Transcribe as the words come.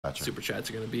Gotcha. super chats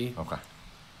are going to be. Okay.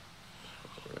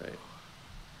 All right.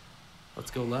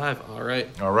 Let's go live. All right.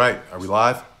 All right. Are we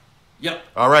live? Yep.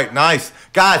 All right. Nice.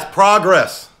 Guys,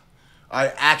 progress. I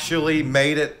actually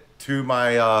made it to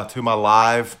my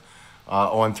live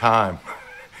on time.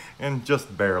 And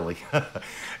just barely.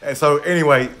 And so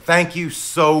anyway, thank you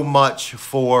so much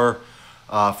for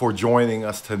joining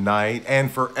us tonight, and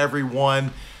for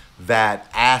everyone that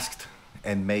asked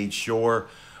and made sure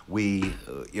we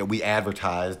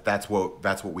advertised. That's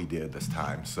what we did this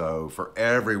time. So for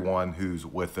everyone who's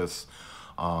with us,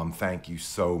 thank you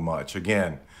so much.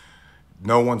 Again,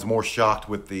 no one's more shocked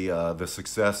with the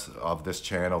success of this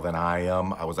channel than I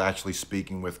am. I was actually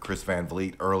speaking with Chris Van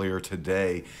Vliet earlier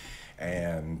today,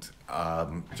 and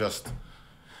just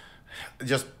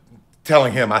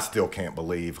telling him I still can't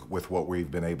believe with what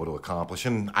we've been able to accomplish.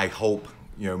 And I hope,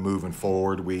 moving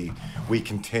forward, we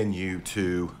continue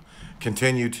to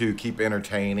keep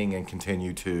entertaining and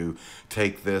continue to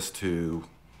take this to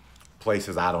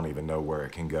places I don't even know where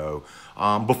it can go.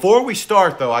 Before we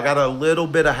start, though, I got a little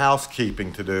bit of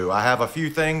housekeeping to do. I have a few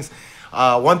things.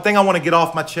 One thing I want to get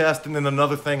off my chest, and then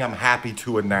another thing I'm happy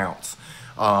to announce.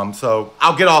 So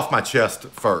I'll get off my chest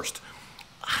first.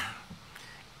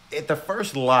 At the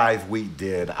first live we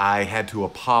did, I had to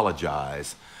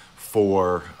apologize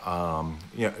for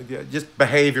just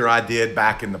behavior I did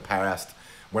back in the past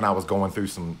when I was going through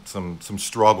some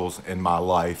struggles in my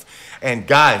life. And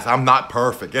guys, I'm not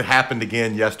perfect. It happened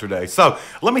again yesterday. So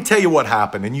let me tell you what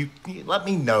happened, and you let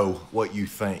me know what you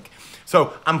think.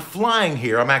 So I'm flying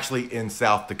here. I'm actually in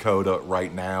South Dakota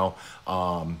right now,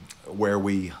 where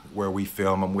we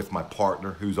film. I'm with my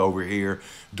partner who's over here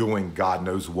doing God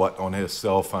knows what on his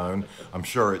cell phone. I'm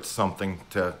sure it's something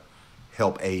to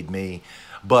help aid me.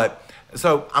 But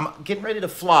so I'm getting ready to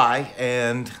fly,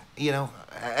 and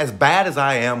as bad as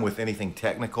I am with anything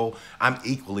technical, I'm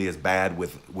equally as bad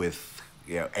with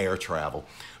air travel.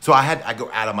 So I go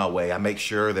out of my way. I make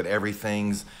sure that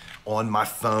everything's on my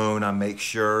phone. I make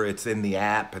sure it's in the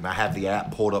app, and I have the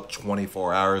app pulled up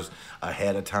 24 hours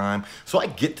ahead of time. So I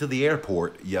get to the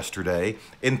airport yesterday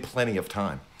in plenty of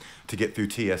time to get through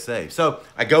TSA. So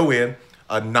I go in,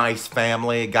 a nice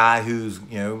family, a guy who's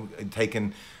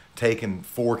taking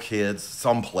 4 kids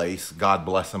someplace. God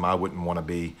bless him. I wouldn't want to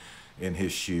be in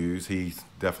his shoes. He's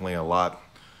definitely a lot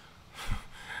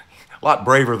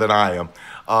braver than I am.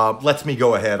 Lets me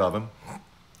go ahead of him.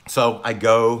 So I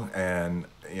go, and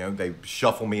they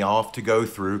shuffle me off to go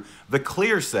through the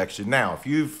clear section. Now, if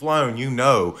you've flown, you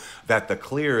know that the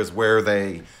clear is where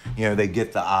they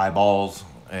get the eyeballs,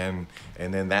 and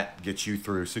then that gets you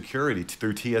through security,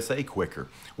 through TSA quicker.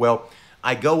 Well,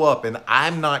 I go up, and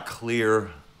I'm not clear.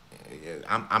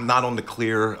 I'm not on the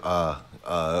clear,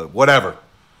 whatever,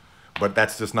 but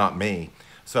that's just not me.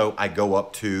 So I go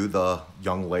up to the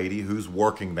young lady who's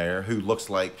working there, who looks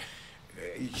like,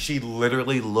 she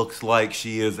literally looks like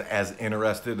she is as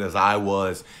interested as I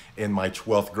was in my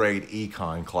 12th grade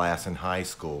econ class in high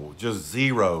school. Just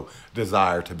zero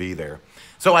desire to be there.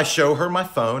 So I show her my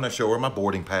phone, I show her my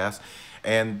boarding pass,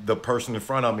 and the person in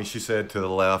front of me, she said to the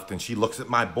left, and she looks at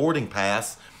my boarding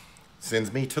pass,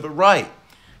 sends me to the right.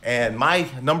 And my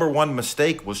number one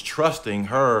mistake was trusting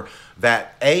her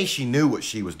that A, she knew what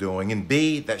she was doing, and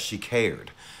B, that she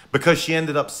cared, because she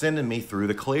ended up sending me through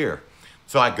the clear.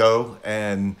 So I go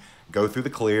through the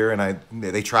clear, and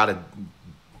they try to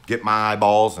get my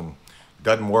eyeballs, and it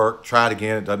doesn't work. Try it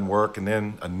again, it doesn't work. And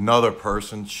then another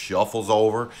person shuffles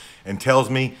over and tells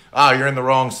me, "Oh, you're in the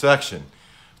wrong section."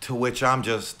 To which I'm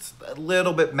just a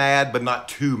little bit mad, but not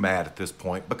too mad at this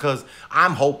point, because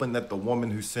I'm hoping that the woman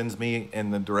who sends me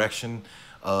in the direction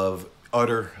of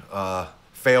utter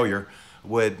failure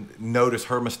would notice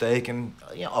her mistake and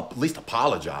at least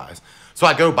apologize. So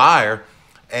I go by her,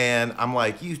 and I'm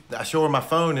like, I show her my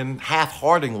phone, and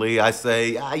half-heartedly I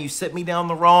say, you sent me down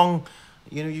the wrong,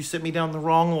 you sent me down the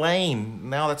wrong lane.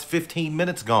 Now that's 15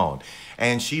 minutes gone.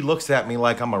 And she looks at me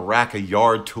like I'm a rack of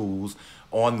yard tools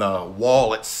on the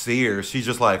wall at Sears. She's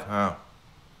just like, oh,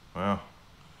 well,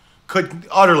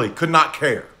 utterly could not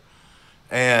care.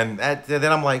 And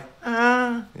then I'm like,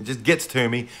 it just gets to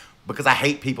me, because I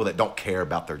hate people that don't care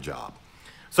about their job.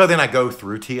 So then I go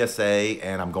through TSA,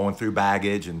 and I'm going through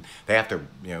baggage, and they have to,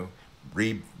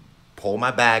 pull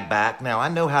my bag back. Now, I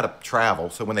know how to travel,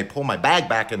 so when they pull my bag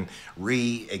back and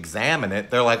re-examine it,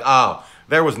 they're like, oh,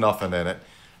 there was nothing in it.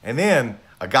 And then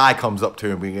a guy comes up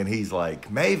to me, and he's like,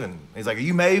 Maven. He's like, are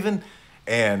you Maven?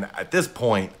 And at this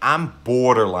point, I'm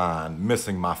borderline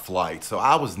missing my flight, so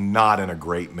I was not in a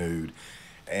great mood.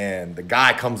 And the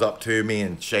guy comes up to me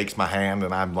and shakes my hand,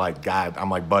 and I'm like,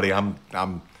 buddy, I'm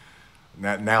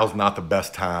now's not the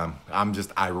best time. I'm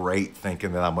just irate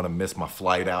thinking that I'm going to miss my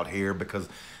flight out here because,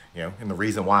 and the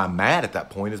reason why I'm mad at that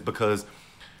point is because,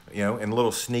 in a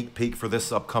little sneak peek for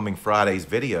this upcoming Friday's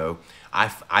video,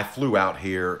 I flew out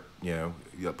here,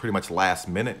 pretty much last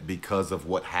minute because of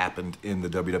what happened in the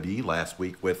WWE last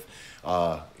week with,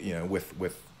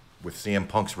 with CM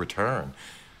Punk's return.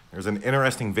 There's an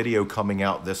interesting video coming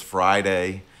out this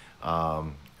Friday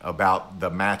about the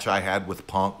match I had with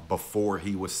Punk before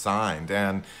he was signed.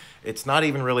 And it's not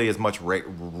even really as much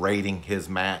rating his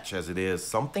match as it is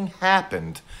something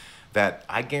happened that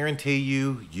I guarantee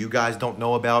you guys don't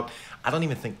know about. I don't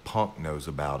even think Punk knows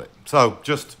about it. So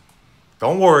just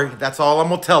don't worry. That's all I'm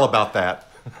going to tell about that.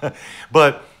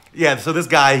 But yeah, so this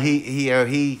guy, he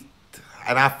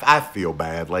and I feel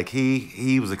bad. Like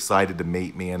he was excited to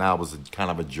meet me, and I was kind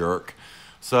of a jerk.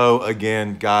 So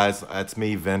again, guys, that's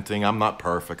me venting. I'm not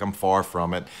perfect. I'm far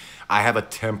from it. I have a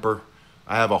temper.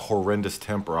 I have a horrendous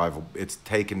temper. It's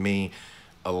taken me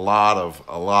a lot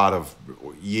of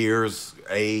years,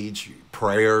 age,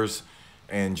 prayers,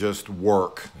 and just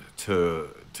work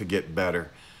to get better.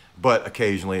 But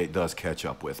occasionally it does catch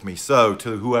up with me. So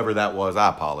to whoever that was, I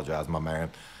apologize, my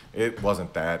man. It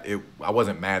wasn't that. I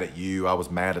wasn't mad at you. I was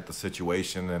mad at the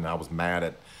situation, and I was mad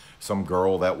at some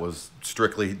girl that was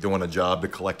strictly doing a job to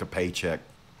collect a paycheck.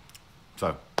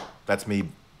 So that's me.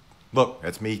 Look,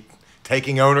 that's me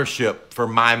taking ownership for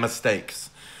my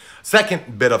mistakes.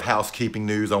 Second bit of housekeeping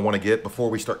news I want to get before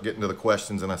we start getting to the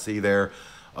questions, and I see they're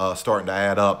starting to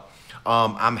add up.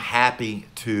 I'm happy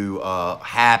to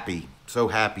so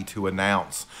happy to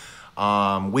announce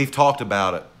we've talked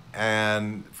about it,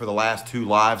 and for the last 2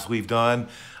 lives we've done,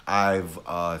 I've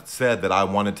said that I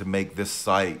wanted to make this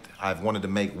site. I've wanted to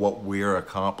make what we're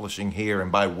accomplishing here,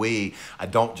 and by we, I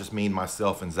don't just mean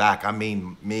myself and Zach. I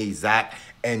mean me, Zach,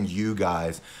 and you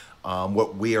guys.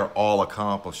 What we are all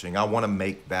accomplishing. I want to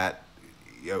make that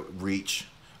reach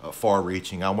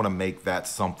far-reaching. I want to make that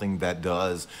something that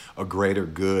does a greater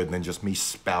good than just me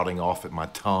spouting off at my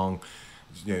tongue,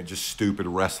 just stupid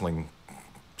wrestling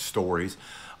stories.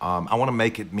 I want to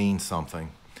make it mean something,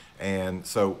 and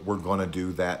so we're going to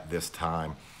do that this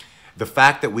time. The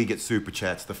fact that we get super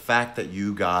chats, the fact that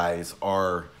you guys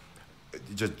are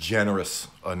just generous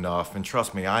enough, and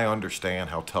trust me, I understand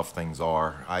how tough things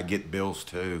are. I get bills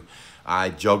too. I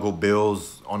juggle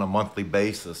bills on a monthly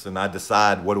basis, and I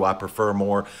decide, what do I prefer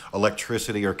more,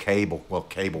 electricity or cable? Well,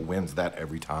 cable wins that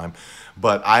every time,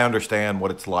 but I understand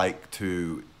what it's like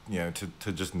to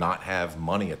just not have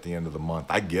money at the end of the month.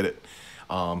 I get it.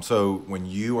 So when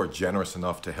you are generous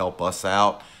enough to help us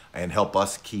out and help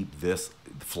us keep this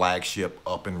flagship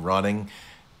up and running,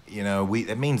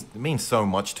 it means so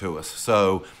much to us.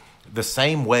 So the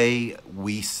same way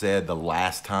we said the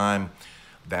last time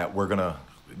that we're gonna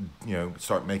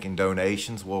start making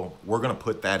donations, well, we're gonna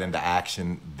put that into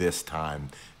action this time,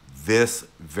 this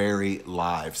very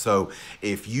live. So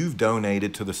if you've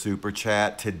donated to the super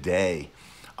chat today,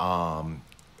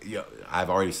 I've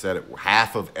already said it,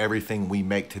 half of everything we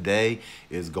make today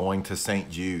is going to St.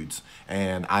 Jude's,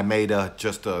 and I made Zach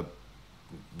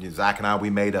and I, we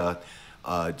made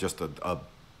just a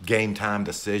game time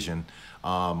decision.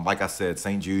 Like I said,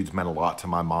 St. Jude's meant a lot to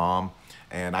my mom,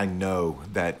 and I know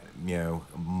that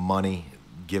money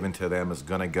given to them is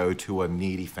going to go to a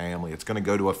needy family. It's going to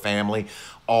go to a family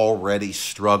already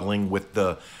struggling with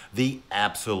the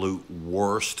absolute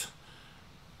worst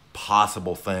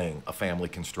possible thing a family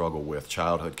can struggle with,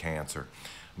 childhood cancer.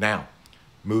 Now,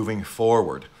 moving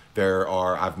forward,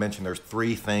 I've mentioned there's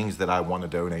 3 things that I want to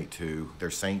donate to.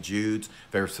 There's St. Jude's,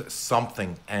 there's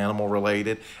something animal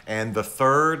related, and the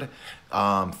third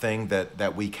thing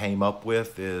that we came up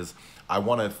with is I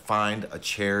want to find a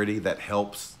charity that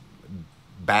helps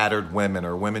battered women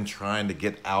or women trying to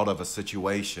get out of a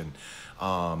situation.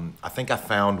 I think I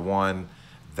found one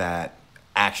that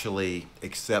actually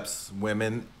accepts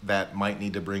women that might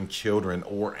need to bring children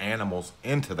or animals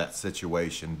into that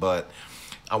situation, but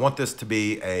I want this to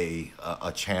be a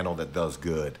channel that does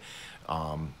good.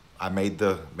 I made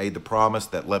the promise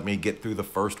that let me get through the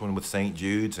first one with St.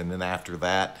 Jude's, and then after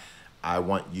that, I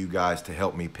want you guys to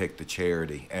help me pick the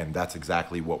charity, and that's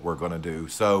exactly what we're going to do.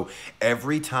 So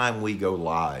every time we go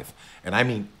live, and I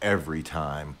mean every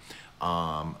time,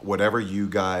 whatever you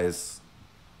guys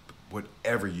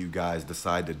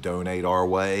decide to donate our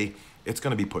way, it's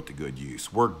going to be put to good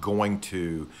use. We're going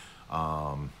to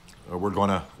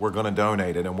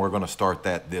donate it, and we're going to start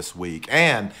that this week.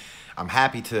 And I'm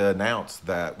happy to announce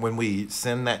that when we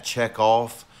send that check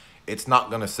off, it's not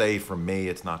going to say from me.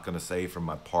 It's not going to say from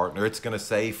my partner. It's going to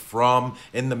say from,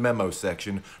 in the memo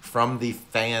section, from the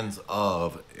fans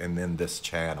of, and then this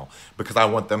channel. Because I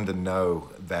want them to know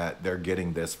that they're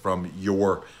getting this from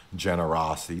your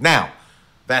generosity. Now,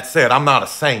 that said, I'm not a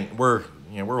saint. We're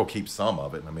going to keep some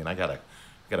of it. I mean, I got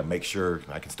to make sure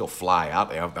I can still fly out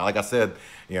there. Like I said,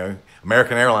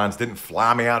 American Airlines didn't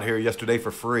fly me out here yesterday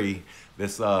for free.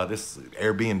 This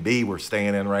Airbnb we're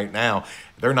staying in right now,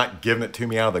 they're not giving it to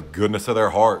me out of the goodness of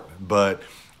their heart, but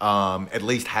at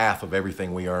least half of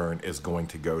everything we earn is going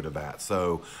to go to that.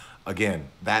 So again,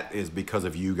 that is because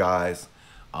of you guys.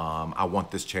 I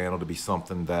want this channel to be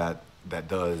something that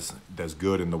does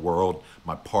good in the world.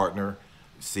 My partner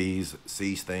sees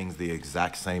things the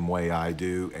exact same way I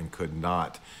do and could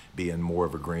not be in more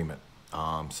of agreement.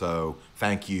 So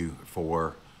thank you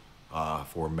for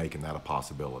making that a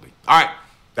possibility. All right,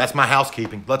 that's my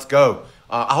housekeeping. Let's go.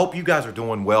 I hope you guys are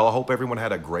doing well. I hope everyone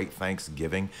had a great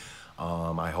Thanksgiving.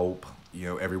 I hope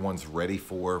everyone's ready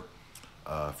for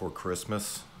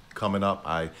Christmas coming up.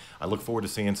 I look forward to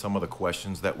seeing some of the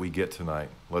questions that we get tonight.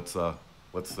 Let's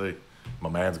see. My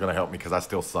man's gonna help me because I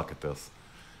still suck at this.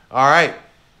 All right.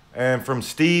 And from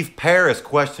Steve Paris,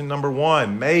 question number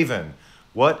 1. Maven,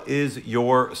 what is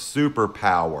your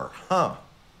superpower? Huh.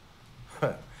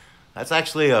 That's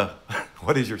actually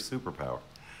what is your superpower?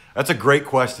 That's a great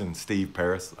question, Steve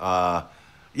Paris.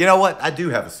 You know what? I do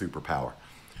have a superpower.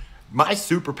 My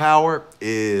superpower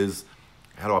is,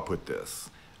 how do I put this?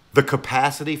 The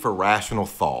capacity for rational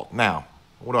thought. Now,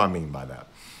 what do I mean by that?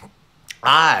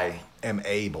 I am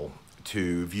able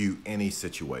to view any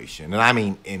situation, and I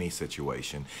mean any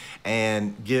situation,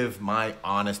 and give my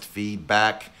honest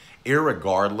feedback,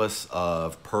 irregardless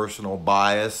of personal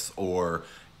bias or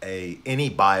any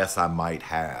bias I might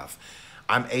have.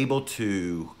 I'm able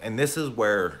to, and this is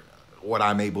where what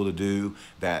I'm able to do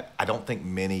that I don't think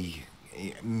many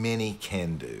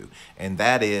can do, and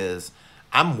that is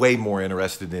I'm way more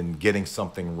interested in getting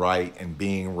something right and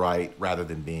being right rather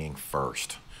than being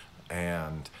first.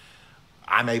 And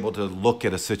I'm able to look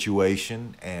at a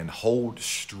situation and hold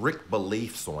strict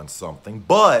beliefs on something,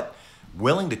 but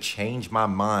willing to change my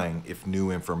mind if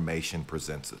new information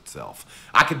presents itself.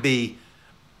 I could be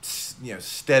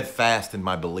steadfast in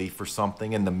my belief for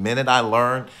something, and the minute I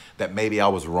learn that maybe I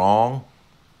was wrong,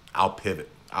 I'll pivot.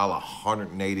 I'll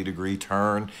 180-degree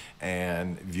turn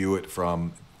and view it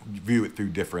through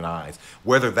different eyes,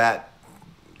 whether that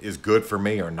is good for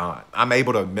me or not. I'm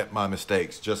able to admit my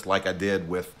mistakes, just like I did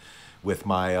with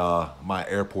my my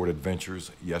airport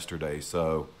adventures yesterday.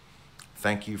 So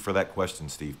thank you for that question,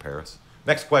 Steve Paris.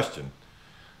 Next question.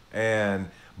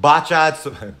 And botched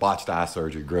eye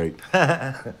surgery, great.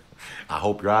 I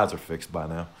hope your eyes are fixed by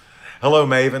now. Hello,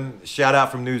 Maven. Shout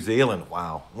out from New Zealand.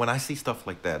 Wow. When I see stuff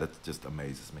like that, it just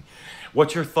amazes me.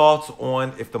 What's your thoughts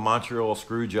on if the Montreal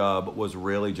screw job was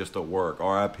really just a work?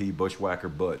 R.I.P. Bushwhacker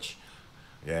Butch.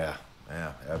 Yeah,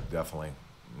 definitely.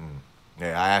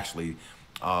 Yeah, I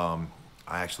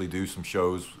actually do some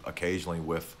shows occasionally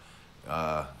with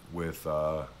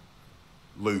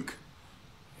Luke,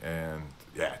 and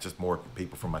yeah, just more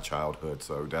people from my childhood.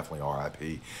 So definitely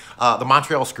R.I.P. The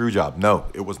Montreal screw job. No,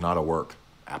 it was not a work.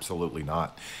 Absolutely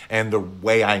not. And the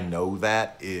way I know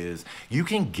that is you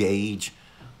can gauge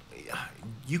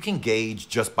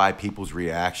just by people's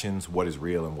reactions what is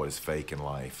real and what is fake in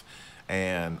life.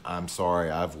 And I'm sorry,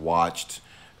 I've watched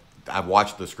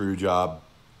the screw job.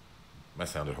 That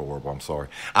sounded horrible. I'm sorry.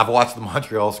 I've watched the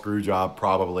Montreal screw job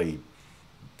probably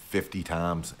 50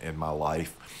 times in my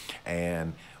life.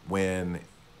 And when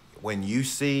you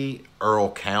see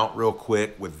Earl count real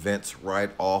quick with Vince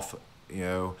right off,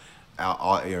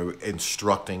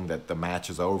 instructing that the match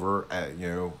is over,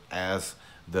 as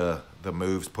the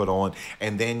moves put on,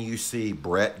 and then you see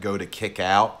Brett go to kick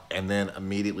out and then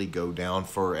immediately go down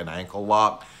for an ankle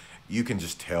lock, you can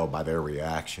just tell by their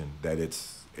reaction that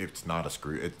it's not a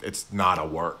screw, it's not a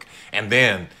work. And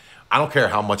then I don't care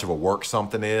how much of a work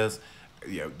something is,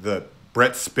 the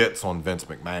Brett spits on Vince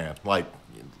McMahon. Like,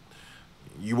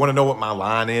 you want to know what my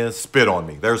line is? Spit on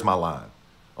me. There's my line.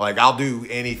 Like, I'll do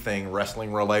anything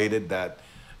wrestling related that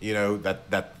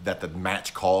the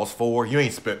match calls for. You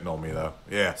ain't spitting on me though.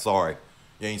 Yeah, sorry.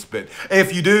 You ain't spitting.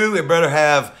 If you do, it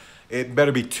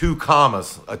better be 2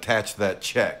 commas attached to that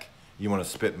check. You want to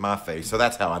spit in my face. So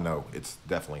that's how I know it's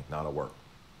definitely not a work.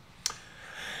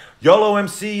 YOLO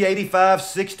MC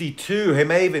 8562. Hey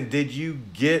Maven, did you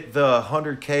get the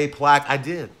 100K plaque? I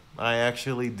did. I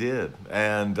actually did.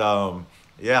 And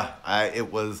yeah,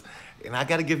 it was. And I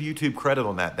got to give YouTube credit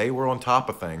on that. They were on top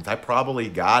of things. I probably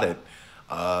got it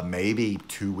maybe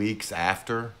 2 weeks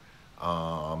after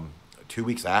 2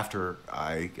 weeks after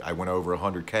I went over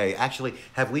 100K. Actually,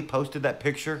 have we posted that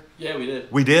picture? Yeah, we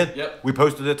did. We did? Yep. We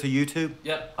posted it to YouTube?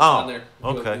 Yep. It's Oh, on there. Go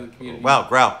okay. to the community. Wow,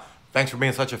 Grau, thanks for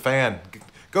being such a fan.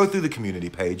 Go through the community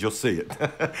page, you'll see it.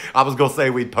 I was gonna say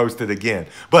we'd post it again,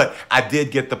 but I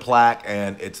did get the plaque,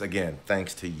 and it's, again,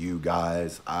 thanks to you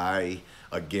guys. I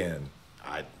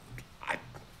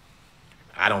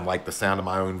don't like the sound of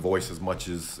my own voice as much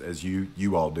as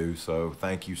you all do, so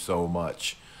thank you so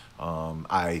much.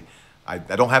 I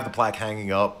don't have the plaque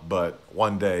hanging up, but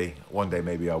one day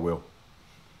maybe I will.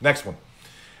 Next one.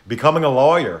 Becoming a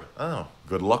lawyer. Oh,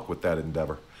 good luck with that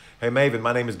endeavor. Hey, Maven,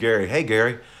 my name is Gary. Hey,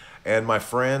 Gary. And my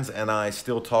friends and I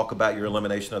still talk about your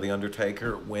elimination of The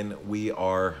Undertaker when we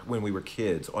were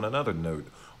kids. On another note,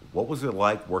 what was it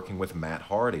like working with Matt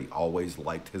Hardy? Always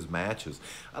liked his matches.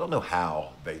 I don't know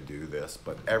how they do this,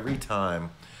 but every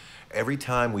time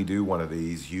we do one of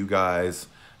these, you guys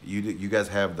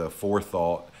have the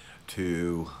forethought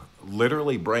to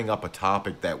literally bring up a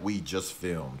topic that we just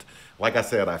filmed. Like I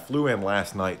said, I flew in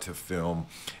last night to film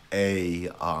a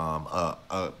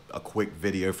quick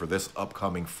video for this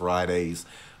upcoming Friday's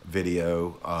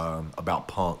video about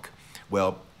Punk.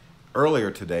 Well, earlier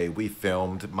today we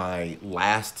filmed my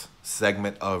last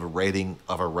segment of rating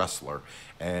of a wrestler,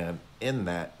 and in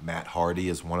that, Matt Hardy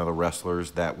is one of the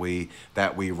wrestlers that we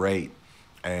rate.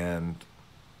 And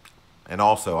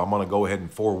also, I'm going to go ahead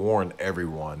and forewarn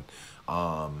everyone,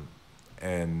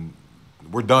 and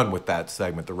we're done with that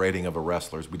segment, the rating of a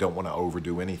wrestlers. We don't want to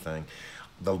overdo anything.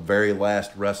 The very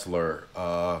last wrestler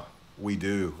we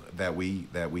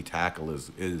tackle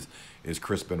is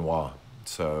Chris Benoit.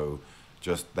 So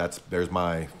just there's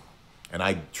my,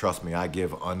 and trust me, I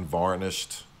give my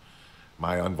unvarnished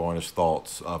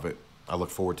thoughts of it. I look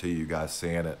forward to you guys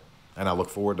seeing it, and I look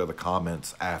forward to the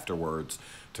comments afterwards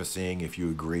to seeing if you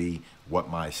agree what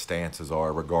my stances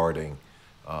are regarding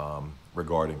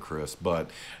Chris.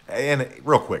 And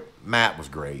real quick, Matt was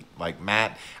great. Like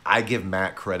Matt, I give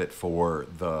Matt credit for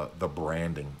the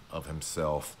branding of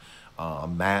himself.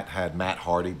 Matt had Matt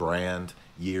Hardy brand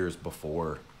years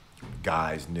before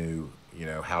guys knew,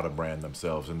 how to brand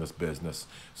themselves in this business.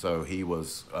 So he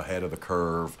was ahead of the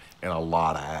curve in a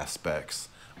lot of aspects.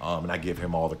 And I give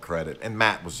him all the credit. And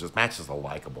Matt's just a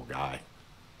likable guy.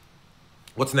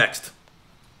 What's next?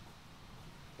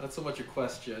 Not so much a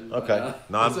question. Okay, But,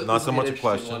 not so much a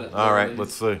question. All right,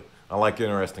 let's see. I like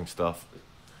interesting stuff.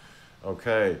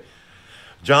 Okay,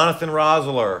 Jonathan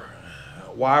Rosler,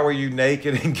 why were you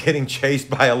naked and getting chased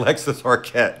by Alexis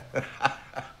Arquette?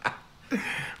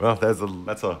 Well,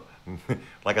 that's a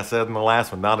like I said in the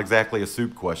last one, not exactly a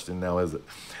soup question now, is it?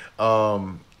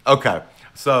 Okay,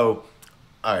 so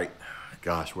all right,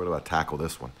 gosh, where do I tackle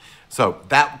this one? So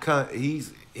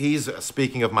he's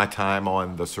speaking of my time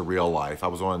on The Surreal Life. I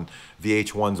was on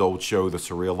VH1's old show, The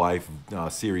Surreal Life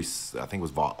series, I think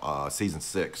it was season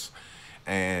 6.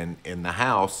 And in the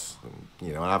house,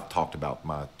 and I've talked about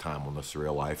my time on The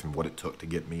Surreal Life and what it took to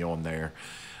get me on there.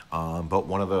 But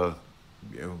one of the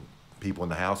people in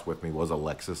the house with me was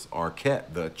Alexis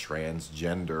Arquette, the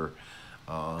transgender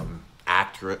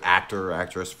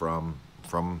actress from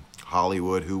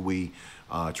Hollywood, who we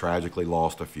tragically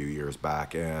lost a few years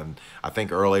back. And I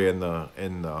think earlier in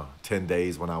the 10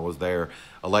 days when I was there,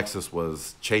 Alexis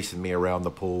was chasing me around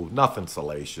the pool. Nothing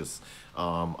salacious.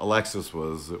 Alexis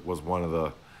was one of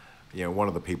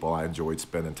the people I enjoyed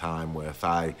spending time with.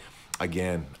 I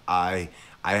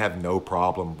have no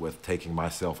problem with taking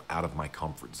myself out of my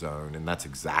comfort zone, and that's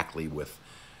exactly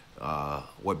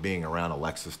what being around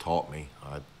Alexis taught me.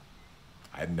 I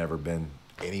had never been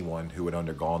anyone who had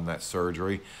undergone that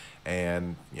surgery,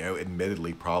 and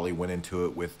admittedly probably went into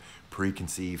it with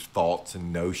preconceived thoughts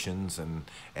and notions,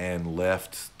 and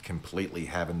left completely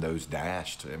having those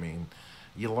dashed. I mean,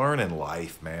 you learn in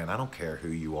life, man. I don't care who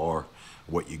you are,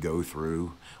 what you go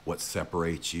through, what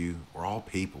separates you. We're all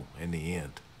people in the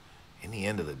end. In the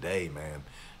end of the day, man,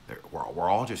 we're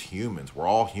all just humans. We're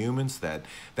all humans that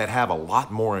have a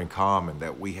lot more in common,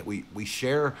 that we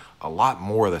share a lot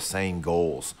more of the same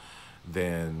goals.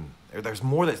 There's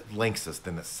more that links us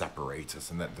than that separates us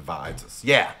and that divides us.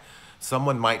 Yeah,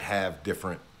 someone might have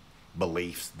different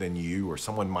beliefs than you, or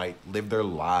someone might live their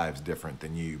lives different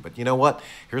than you. But you know what?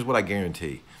 Here's what I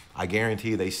guarantee. I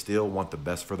guarantee they still want the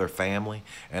best for their family,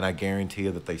 and I guarantee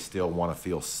that they still want to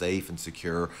feel safe and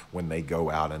secure when they go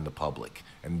out in the public.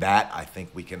 And that, I think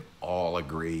we can all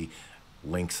agree,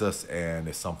 links us and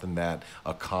is something that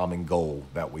a common goal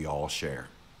that we all share.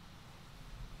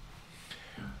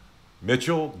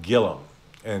 Mitchell Gillum,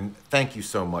 and thank you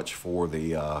so much for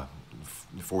the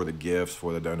gifts,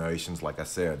 for the donations. Like I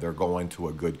said, they're going to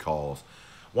a good cause.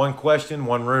 One question,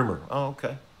 one rumor. Oh,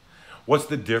 okay. What's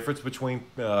the difference between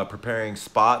preparing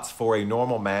spots for a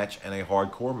normal match and a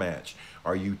hardcore match?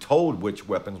 Are you told which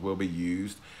weapons will be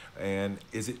used? And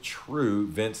is it true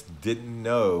Vince didn't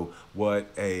know what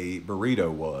a burrito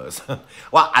was?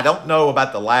 Well, I don't know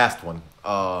about the last one,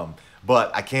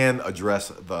 but I can address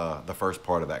the first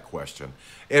part of that question.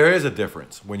 There is a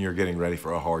difference when you're getting ready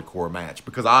for a hardcore match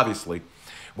because obviously,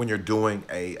 when you're doing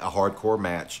a hardcore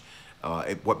match,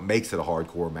 what makes it a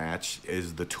hardcore match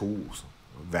is the tools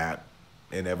that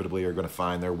inevitably are going to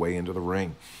find their way into the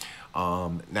ring.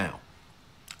 Now,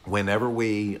 whenever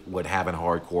we would have a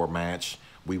hardcore match,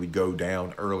 we would go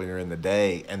down earlier in the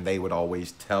day and they would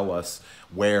always tell us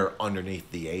where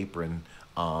underneath the apron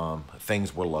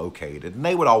things were located. And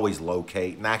they would always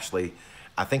locate. And actually,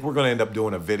 I think we're going to end up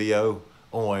doing a video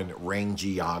on ring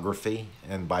geography.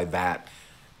 And by that,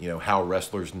 how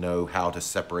wrestlers know how to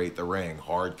separate the ring.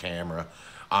 Hard camera,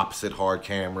 opposite hard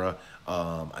camera,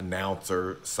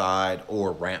 announcer side,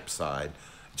 or ramp side.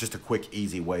 Just a quick,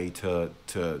 easy way to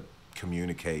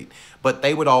communicate. But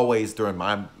they would always, during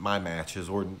my matches,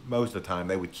 or most of the time,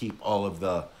 they would keep all of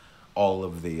the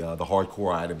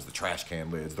hardcore items, the trash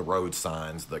can lids, the road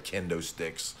signs, the kendo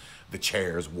sticks, the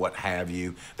chairs, what have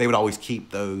you. They would always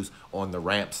keep those on the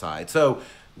ramp side. So,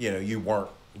 you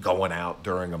weren't going out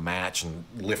during a match and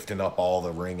lifting up all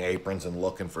the ring aprons and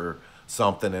looking for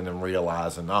something and then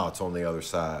realizing, oh, it's on the other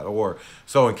side. Or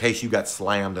so in case you got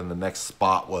slammed and the next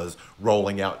spot was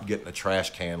rolling out and getting a trash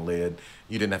can lid,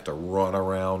 you didn't have to run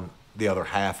around the other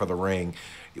half of the ring.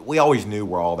 We always knew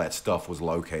where all that stuff was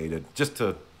located, just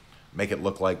to make it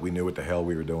look like we knew what the hell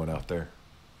we were doing out there.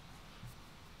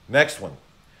 Next one.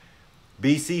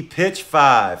 BC Pitch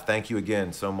 5. Thank you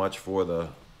again so much for the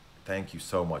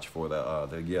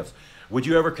gifts. Would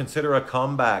you ever consider a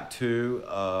comeback to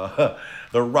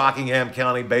the Rockingham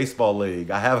County Baseball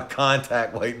League? I have a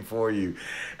contact waiting for you.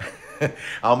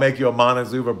 I'll make you a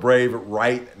Montezuma Brave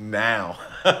right now.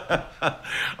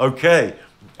 Okay.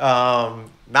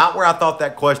 Not where I thought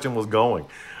that question was going.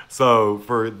 So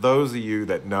for those of you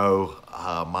that know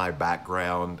my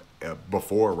background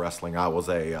before wrestling, I was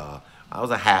a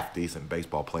half decent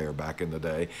baseball player back in the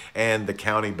day, and the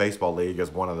county baseball league is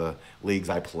one of the leagues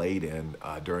I played in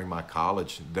during my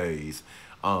college days.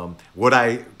 Would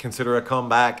I consider a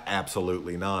comeback?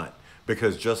 Absolutely not,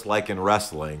 because just like in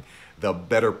wrestling, the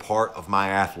better part of my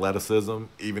athleticism,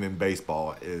 even in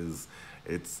baseball, is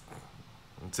it's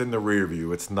in the rear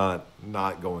view. It's not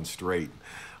going straight.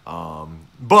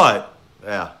 But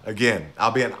yeah, again,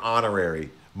 I'll be an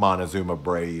honorary Montezuma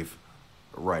Brave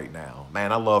right now.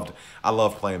 Man, I loved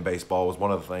playing baseball. It was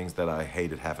one of the things that I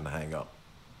hated having to hang up.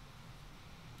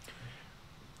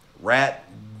 Rat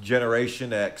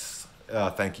Generation X,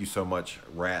 thank you so much,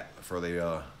 Rat, for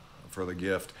the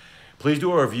gift. Please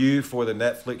do a review for the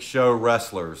Netflix show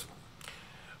Wrestlers.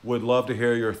 Would love to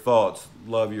hear your thoughts.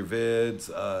 Love your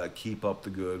vids. Keep up the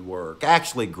good work.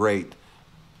 Actually, great.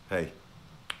 Hey.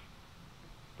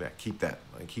 Yeah, keep that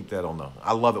on the.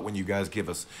 I love it when you guys give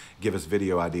us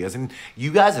video ideas, and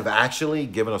you guys have actually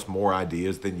given us more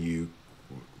ideas than you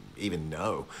even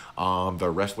know. The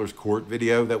Wrestlers Court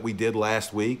video that we did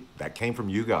last week, that came from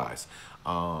you guys.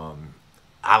 I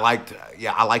like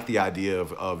the idea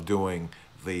of doing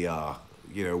the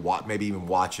maybe even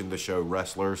watching the show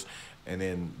Wrestlers and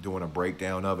then doing a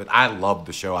breakdown of it. I loved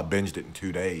the show. I binged it in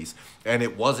 2 days, and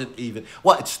it wasn't even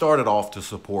it started off to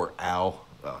support Al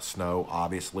Snow,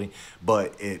 obviously,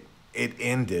 but it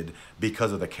ended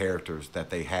because of the characters that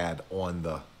they had on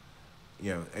the,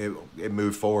 it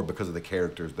moved forward because of the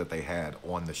characters that they had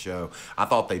on the show. I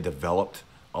thought they developed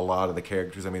a lot of the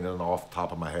characters. I mean, off the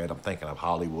top of my head, I'm thinking of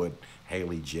Hollywood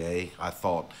Haley J. I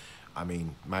thought,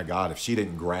 my God, if she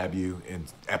didn't grab you in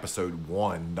episode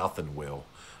 1, nothing will.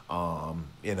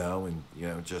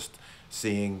 Just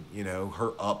seeing,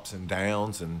 her ups and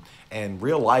downs and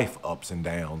real life ups and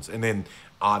downs. And then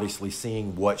obviously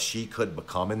seeing what she could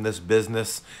become in this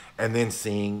business, and then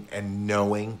seeing and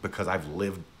knowing, because I've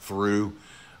lived through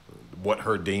what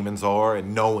her demons are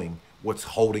and knowing what's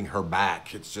holding her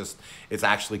back. It's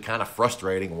actually kind of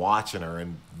frustrating watching her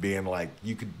and being like,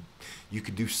 you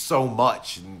could do so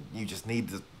much and you just need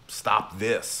to stop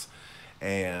this.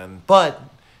 But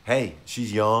hey,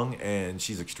 she's young and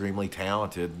she's extremely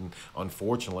talented, and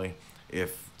unfortunately,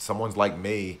 if someone's like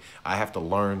me, I have to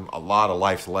learn a lot of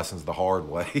life's lessons the hard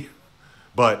way.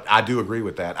 But I do agree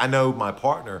with that. I know my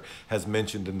partner has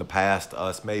mentioned in the past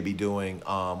us maybe doing,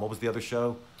 what was the other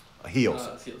show? Heels.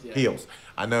 Heels, yeah. Heels.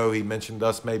 I know he mentioned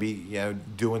us maybe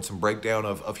doing some breakdown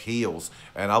of heels,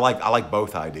 and I like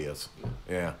both ideas.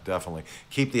 Yeah, definitely.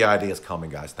 Keep the ideas coming,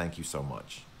 guys. Thank you so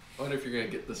much. I wonder if you're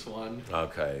gonna get this one.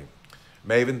 Okay.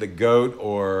 Maven the goat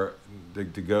or the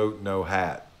goat no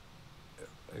hat?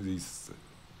 Is he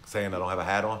saying I don't have a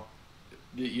hat on?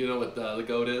 You know what the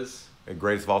goat is? The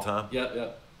greatest of all time? Yep,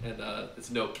 yep. And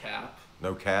it's no cap,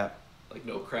 No cap. like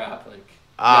no crap, like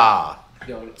Ah,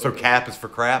 yeah, no, so cap is for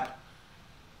crap.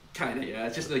 kind of yeah.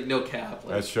 It's just like no cap.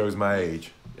 Like, That shows my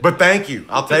age. But thank you.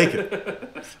 I'll take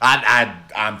it.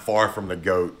 I'm far from the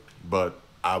GOAT, but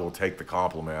I will take the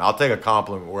compliment. I'll take a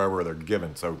compliment wherever they're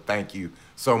given. So thank you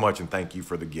so much, and thank you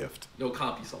for the gift. no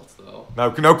compy salts though. No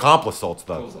complissalts,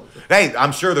 though. Complissalts. Hey,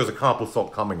 I'm sure there's a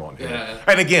complisalt coming on here. Yeah.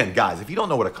 And again, guys, if you don't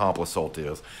know what a complisalt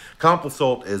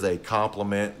is a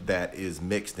compliment that is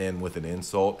mixed in with an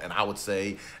insult. And I would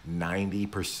say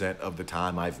 90% of the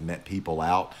time I've met people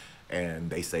out and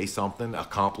they say something, a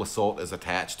complisalt is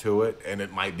attached to it, and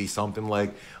it might be something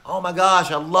like, "Oh my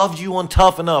gosh, I loved you on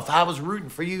Tough Enough. I was rooting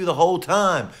for you the whole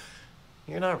time.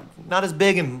 You're not as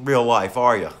big in real life,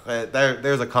 are you?"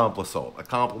 There's a complisalt, a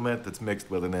compliment that's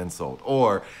mixed with an insult.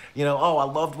 Or, "Oh, I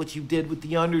loved what you did with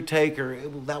The Undertaker.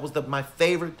 That was my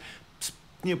favorite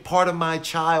part of my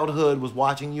childhood was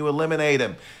watching you eliminate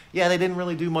him. Yeah, they didn't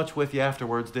really do much with you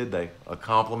afterwards, did they?" A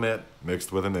compliment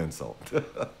mixed with an insult.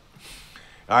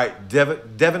 All right,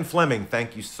 Devin Fleming,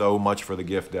 thank you so much for the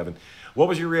gift, Devin. What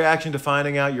was your reaction to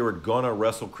finding out you were going to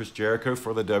wrestle Chris Jericho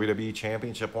for the WWE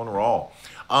Championship on Raw?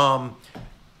 I'll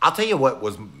tell you what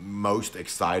was most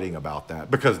exciting about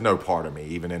that, because no part of me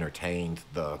even entertained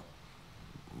the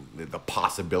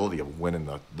possibility of winning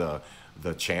the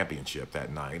championship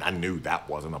that night. I knew that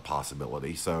wasn't a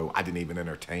possibility, so I didn't even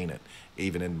entertain it,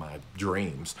 even in my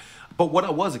dreams. But what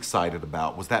I was excited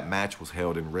about was that match was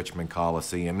held in Richmond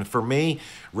Coliseum. And for me,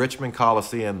 Richmond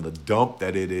Coliseum, the dump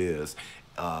that it is,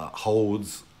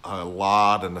 holds a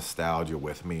lot of nostalgia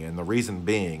with me. And the reason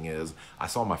being is I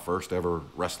saw my first ever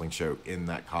wrestling show in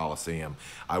that Coliseum.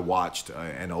 I watched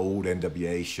an old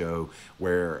NWA show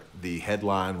where the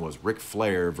headline was Ric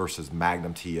Flair versus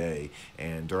Magnum TA.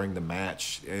 And during the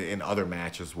match, in other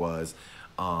matches, was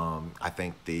I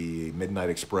think the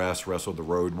Midnight Express wrestled the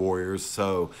Road Warriors.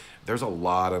 So there's a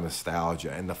lot of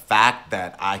nostalgia. And the fact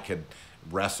that I could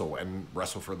wrestle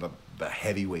for the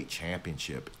heavyweight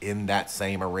championship in that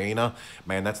same arena,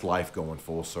 man, that's life going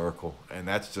full circle. And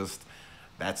that's just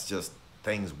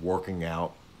things working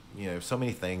out. So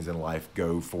many things in life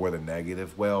go for the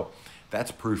negative. Well,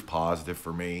 that's proof positive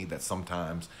for me that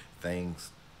sometimes things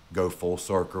go full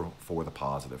circle for the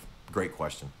positive. Great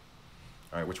question.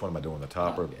 All right, which one am I doing? The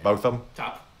top or both of them?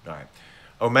 Top. All right.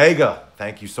 Omega,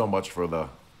 thank you so much for the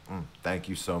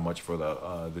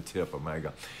tip,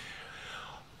 Omega.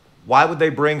 Why would they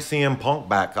bring CM Punk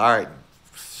back? All right,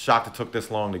 shocked it took this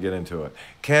long to get into it.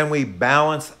 Can we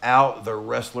balance out the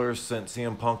wrestlers since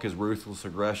CM Punk is ruthless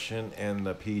aggression and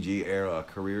the PG era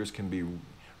careers can be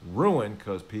ruined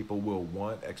because people will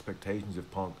want expectations if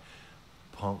Punk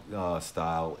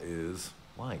style is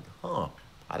like,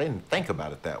 I didn't think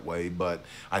about it that way, but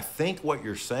I think what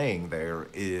you're saying there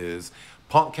is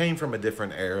Punk came from a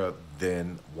different era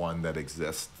than one that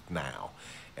exists now.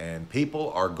 And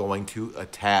people are going to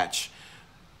attach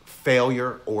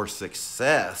failure or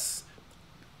success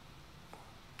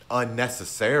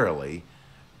unnecessarily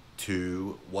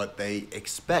to what they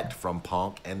expect from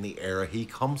Punk and the era he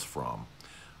comes from,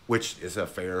 which is a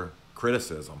fair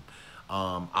criticism.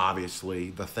 Obviously,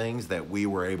 the things that we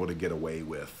were able to get away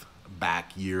with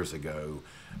back years ago,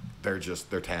 they're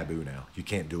taboo now. You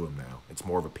can't do them now. It's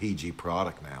more of a PG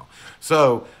product now.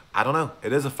 So I don't know.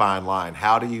 It is a fine line.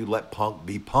 How do you let Punk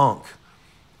be Punk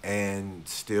and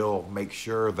still make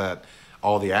sure that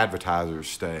all the advertisers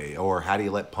stay? Or how do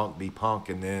you let Punk be Punk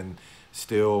and then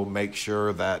still make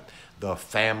sure that the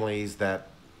families that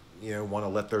want to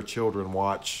let their children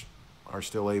watch are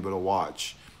still able to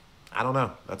watch? I don't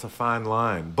know. That's a fine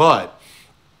line. But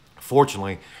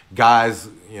fortunately, guys,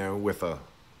 with a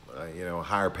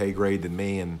higher pay grade than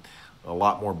me and a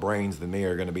lot more brains than me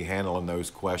are going to be handling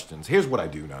those questions. Here's what I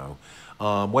do know.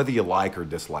 Whether you like or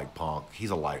dislike Punk,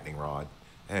 he's a lightning rod.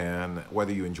 And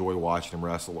whether you enjoy watching him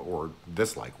wrestle or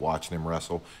dislike watching him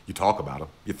wrestle, you talk about him,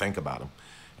 you think about him.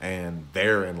 And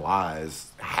therein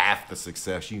lies half the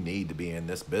success you need to be in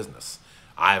this business.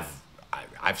 I've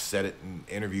said it in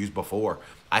interviews before.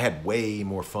 I had way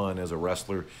more fun as a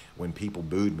wrestler when people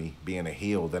booed me being a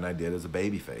heel than I did as a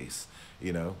babyface.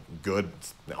 Good.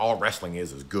 All wrestling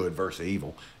is good versus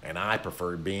evil, and I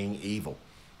preferred being evil.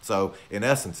 So, in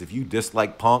essence, if you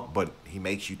dislike Punk, but he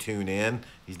makes you tune in,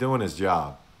 he's doing his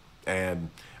job, and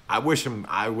I wish him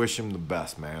the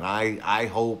best, man. I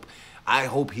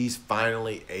hope he's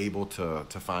finally able to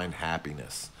find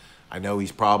happiness. I know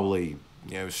he's probably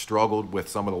struggled with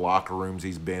some of the locker rooms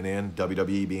he's been in,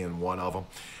 WWE being one of them.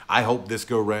 I hope this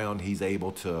go round he's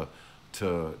able to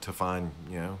find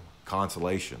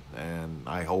consolation, and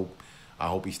I hope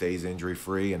he stays injury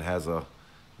free and has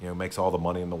makes all the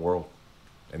money in the world,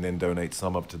 and then donates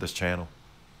some up to this channel.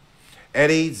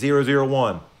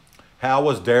 Eddie001, how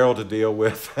was Daryl to deal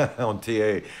with on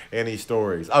TA? Any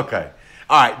stories? Okay.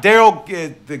 All right,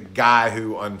 Daryl, the guy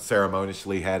who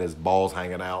unceremoniously had his balls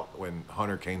hanging out when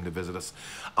Hunter came to visit us,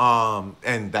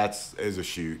 and that's as a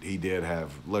shoot. He did have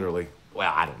literally,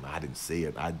 well, I don't know, I didn't see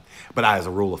it, but I, as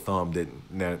a rule of thumb, didn't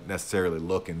necessarily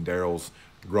look in Daryl's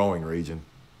growing region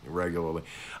regularly.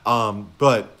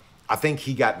 But I think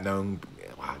he got known.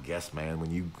 Well, I guess, man,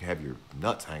 when you have your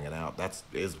nuts hanging out,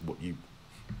 is what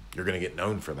you're gonna get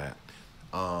known for that.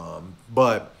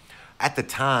 But at the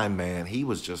time, man, he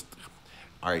was just.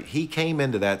 All right, he came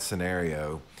into that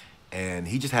scenario, and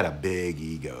he just had a big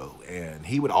ego, and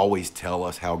he would always tell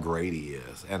us how great he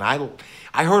is. And I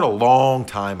heard a long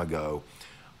time ago,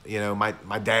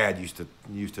 my dad used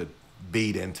to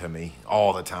beat into me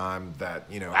all the time that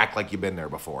act like you've been there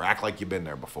before, act like you've been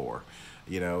there before.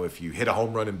 If you hit a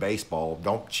home run in baseball,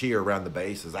 don't cheer around the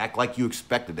bases, act like you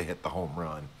expected to hit the home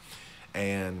run.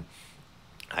 And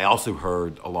I also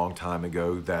heard a long time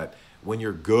ago that when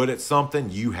you're good at something,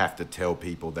 you have to tell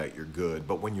people that you're good.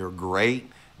 But when you're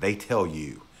great, they tell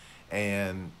you.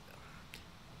 And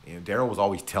Daryl was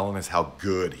always telling us how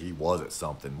good he was at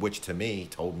something, which to me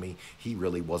told me he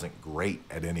really wasn't great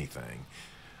at anything.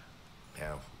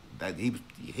 That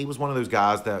he was one of those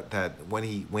guys that when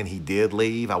he did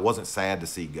leave, I wasn't sad to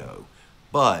see go.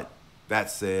 But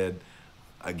that said,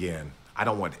 again, I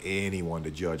don't want anyone to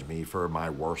judge me for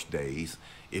my worst days.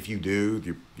 If you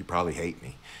do, you probably hate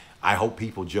me. I hope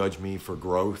people judge me for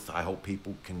growth. I hope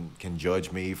people can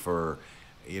judge me for,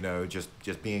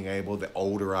 just being able, the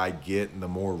older I get and the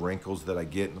more wrinkles that I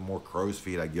get and the more crow's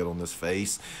feet I get on this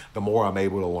face, the more I'm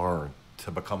able to learn to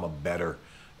become a better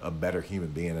human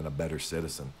being and a better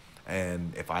citizen.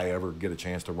 And if I ever get a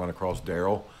chance to run across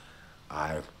Daryl,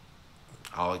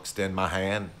 I'll extend my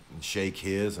hand and shake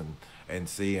his and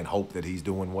see and hope that he's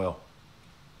doing well.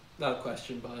 Not a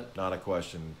question, but not a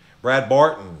question. Brad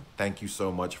Barton, thank you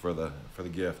so much for the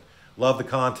gift. Love the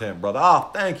content, brother. Oh,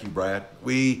 thank you, Brad.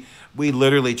 We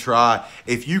literally try.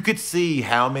 If you could see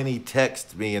how many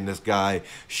texts me and this guy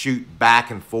shoot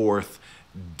back and forth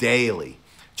daily,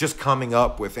 just coming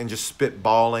up with and just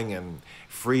spitballing and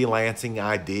freelancing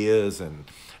ideas, and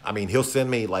I mean, he'll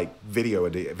send me like video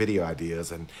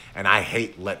ideas, and I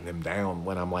hate letting him down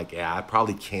when I'm like, yeah, I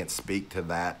probably can't speak to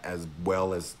that as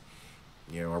well as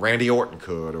a Randy Orton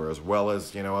could, or as well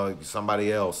as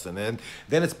somebody else, and then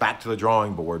it's back to the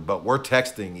drawing board. But we're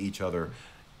texting each other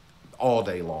all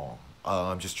day long.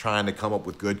 I'm just trying to come up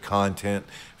with good content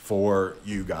for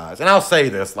you guys. And I'll say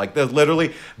this, like,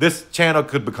 literally, this channel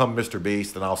could become Mr.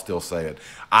 Beast, and I'll still say it.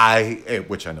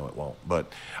 Which I know it won't, but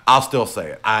I'll still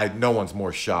say it. No one's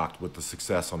more shocked with the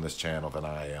success on this channel than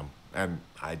I am, and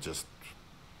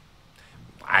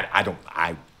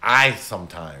I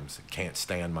sometimes can't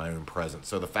stand my own presence.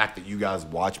 So the fact that you guys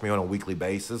watch me on a weekly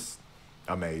basis,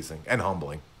 amazing and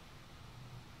humbling.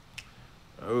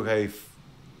 Okay,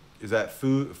 is that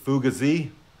Fugazi?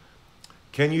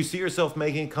 Can you see yourself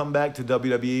making a comeback to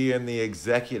WWE in the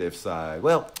executive side?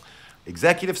 Well,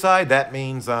 executive side, that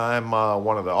means I'm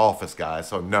one of the office guys,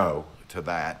 so no to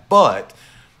that. But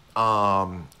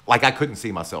like, I couldn't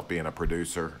see myself being a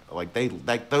producer. Like,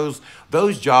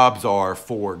 those jobs are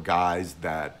for guys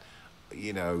that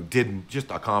didn't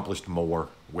just accomplished more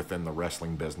within the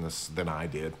wrestling business than I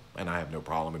did, and I have no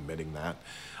problem admitting that.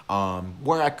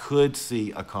 Where I could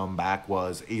see a comeback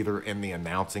was either in the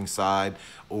announcing side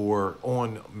or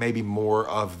on maybe more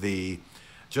of the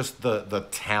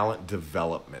talent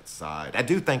development side. I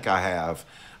do think I have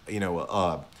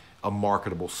a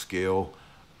marketable skill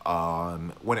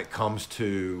when it comes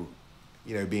to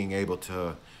being able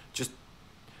to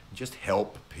just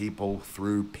help people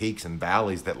through peaks and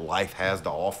valleys that life has to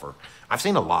offer. I've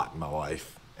seen a lot in my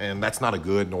life, and that's not a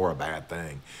good nor a bad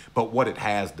thing. But what it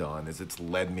has done is it's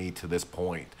led me to this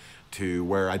point to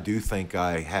where I do think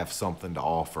I have something to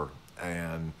offer.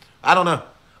 And I don't know.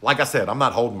 Like I said, I'm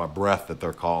not holding my breath that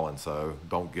they're calling, so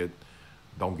don't get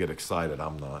excited.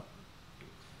 I'm not.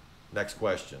 Next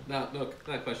question. No, not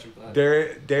a question.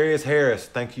 Darius Harris,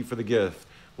 thank you for the gift.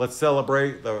 Let's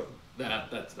celebrate the...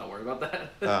 That's not worry about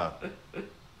that.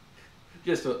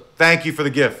 Just thank you for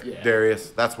the gift, yeah. Darius.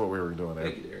 That's what we were doing there.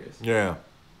 Thank you, Darius. Yeah.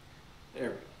 There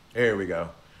we go. Here we go.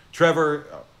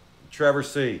 Trevor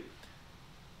C.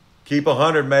 Keep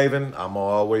 100, Maven. I'm gonna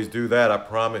always do that. I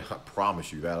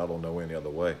promise you that. I don't know any other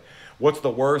way. What's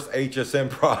the worst HSN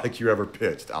product you ever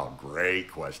pitched? Oh,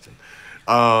 great question.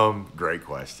 Great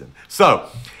question. So,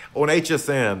 on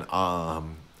HSN,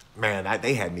 man,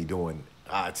 they had me doing.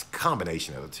 It's a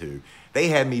combination of the two. They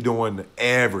had me doing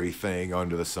everything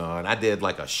under the sun. I did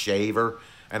like a shaver,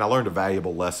 and I learned a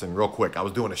valuable lesson real quick. I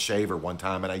was doing a shaver one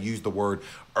time, and I used the word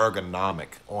ergonomic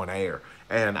on air.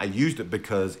 And I used it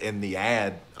because in the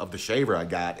ad of the shaver I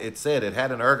got, it said it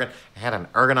had an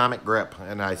ergonomic grip.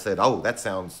 And I said, oh, that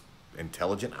sounds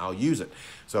intelligent. I'll use it.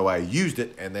 So I used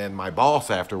it, and then my boss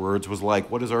afterwards was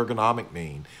like, what does ergonomic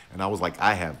mean? And I was like,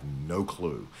 I have no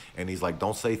clue. And he's like,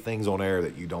 don't say things on air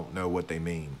that you don't know what they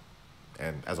mean.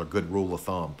 And as a good rule of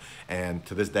thumb. And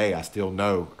to this day, I still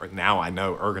know, or now I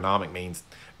know ergonomic means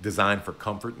designed for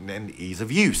comfort and ease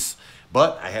of use.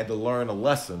 But I had to learn a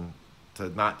lesson to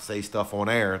not say stuff on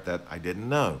air that I didn't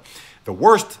know. The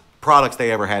worst products they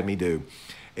ever had me do,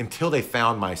 until they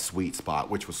found my sweet spot,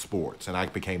 which was sports, and I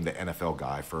became the NFL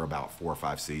guy for about 4 or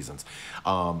 5 seasons.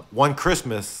 One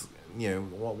Christmas,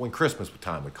 when Christmas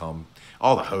time would come,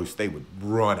 all the hosts, they would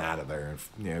run out of there,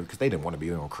 because they didn't want to be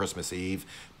there on Christmas Eve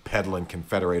peddling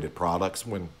Confederated products.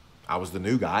 When I was the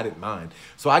new guy, I didn't mind.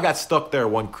 So I got stuck there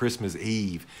one Christmas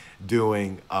Eve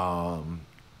doing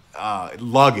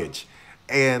luggage.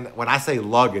 And when I say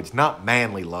luggage, not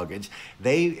manly luggage,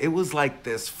 it was like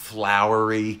this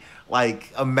flowery,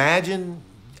 like imagine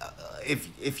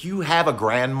if you have a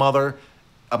grandmother,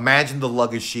 imagine the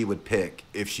luggage she would pick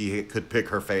if she could pick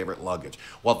her favorite luggage.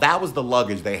 Well, that was the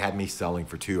luggage they had me selling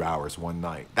for 2 hours one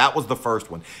night. That was the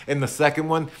first one. And the second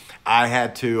one, I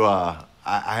had to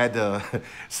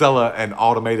sell an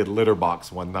automated litter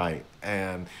box one night.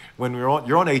 And when you're on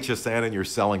HSN and you're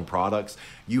selling products,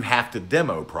 you have to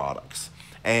demo products.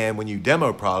 And when you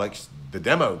demo products,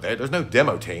 there's no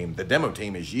demo team. The demo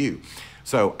team is you.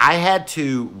 So I had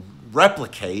to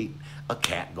replicate a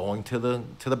cat going to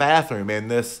the bathroom in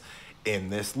this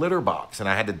litter box, and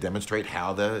I had to demonstrate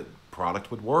how the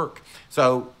product would work.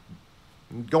 So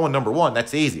going number one,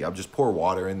 that's easy. I'll just pour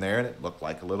water in there, and it looked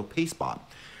like a little pee spot.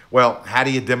 Well, how do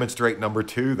you demonstrate number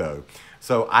two, though?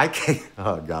 So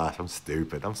oh gosh, I'm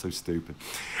stupid. I'm so stupid.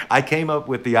 I came up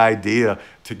with the idea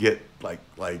to get like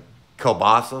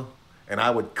kielbasa, and I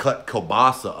would cut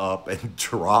kielbasa up and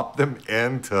drop them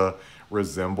in to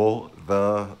resemble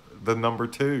the number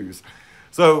twos.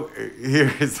 So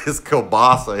here is this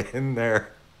kielbasa in there,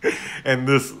 and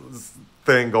this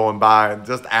thing going by, and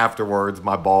just afterwards,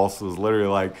 my boss was literally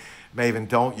like, Maven,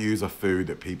 don't use a food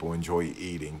that people enjoy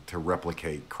eating to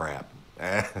replicate crap.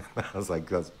 And I was like,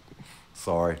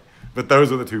 sorry. But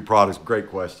those are the two products. Great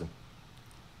question.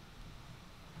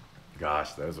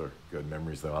 Gosh, those are good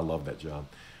memories, though. I love that job.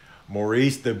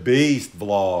 Maurice the Beast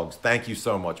Vlogs. Thank you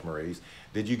so much, Maurice.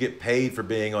 Did you get paid for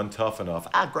being on Tough Enough?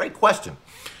 Great question.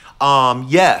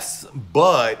 Yes,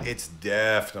 but it's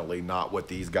definitely not what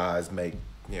these guys make,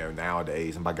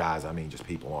 nowadays. And by guys, I mean just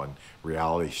people on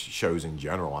reality shows in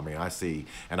general. I mean, I see,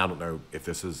 and I don't know if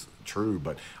this is true,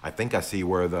 but I think I see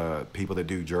where the people that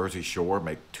do Jersey Shore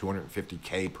make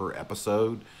 $250K per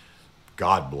episode.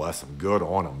 God bless them. Good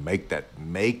on them. Make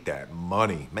that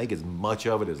money. Make as much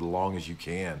of it as long as you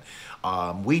can.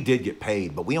 We did get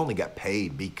paid, but we only got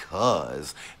paid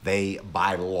because they,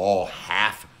 by law,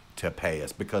 have to pay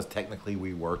us, because technically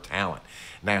we were talent.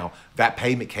 Now, that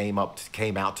payment came out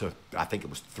to, I think it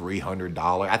was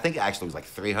 $300. I think it actually was like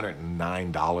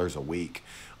 $309 a week.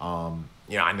 I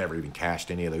never even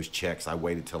cashed any of those checks. I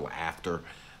waited till after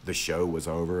the show was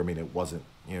over. I mean, it wasn't,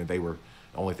 they were,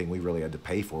 the only thing we really had to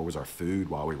pay for was our food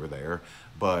while we were there.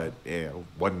 But it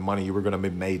wasn't money you were going to be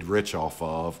made rich off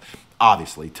of.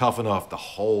 Obviously, Tough Enough, the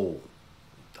whole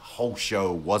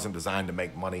show wasn't designed to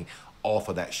make money off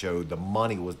of that show. The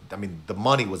money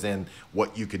was in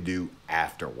what you could do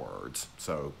afterwards.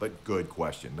 So, but good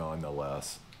question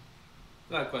nonetheless.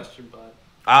 Not a question, but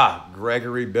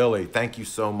Gregory Billy, thank you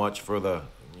so much for the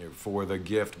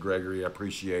gift, Gregory. I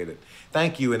appreciate it.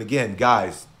 Thank you. And again,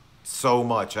 guys, so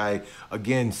much. I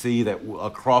again see that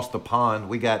across the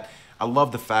pond I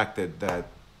love the fact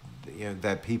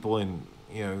that people in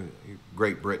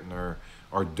Great Britain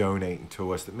are donating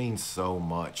to us. That means so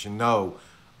much. And no,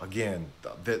 again,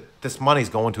 this money's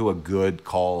going to a good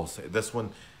cause. This one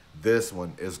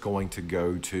is going to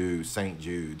go to St.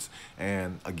 Jude's,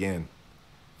 and again,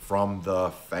 from the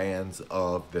fans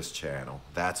of this channel.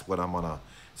 That's what I'm gonna.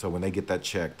 So when they get that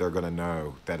check, they're gonna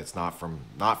know that it's not from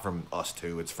us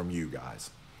two. It's from you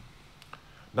guys.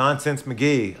 Nonsense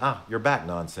McGee. You're back,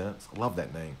 Nonsense. I love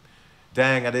that name.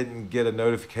 Dang, I didn't get a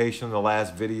notification on the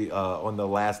last video, on the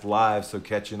last live, so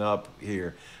catching up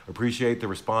here. Appreciate the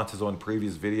responses on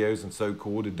previous videos and so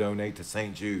cool to donate to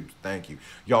St. Jude. Thank you.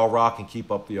 Y'all rock and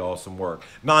keep up the awesome work.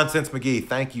 Nonsense McGee,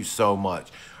 thank you so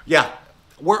much. Yeah,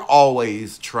 we're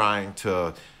always trying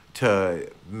to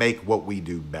make what we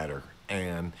do better.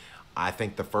 And I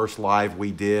think the first live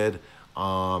we did,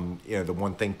 the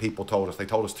one thing people told us, they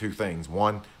told us two things.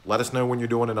 One, let us know when you're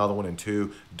doing another one. And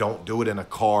two, don't do it in a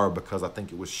car because I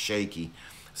think it was shaky.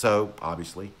 So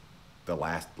obviously the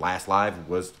last live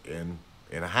was in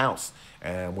a house.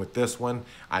 And with this one,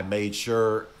 I made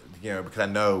sure, because I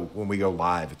know when we go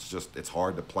live, it's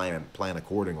hard to plan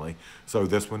accordingly. So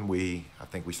this one, I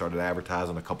think we started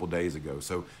advertising a couple days ago.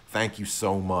 So thank you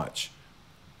so much.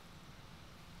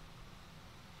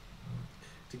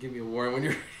 To give me a warning when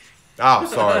you're. Oh,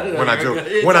 sorry. When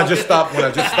I just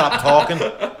stopped talking,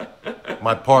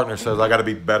 my partner says I got to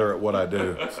be better at what I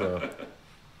do. So,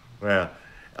 yeah.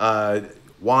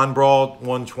 Juan Broad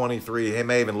 123. Hey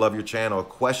Maven, love your channel. A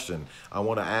question I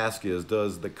want to ask is,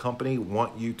 does the company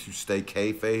want you to stay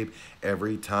kayfabe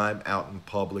every time out in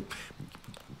public?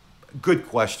 Good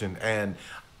question. And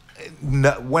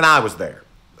no, when I was there,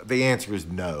 the answer is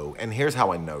no. And here's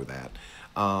how I know that.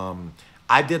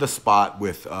 I did a spot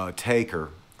with Taker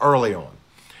early on.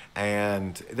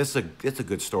 And it's a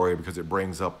good story because it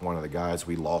brings up one of the guys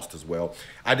we lost as well.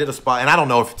 I did a spot, and I don't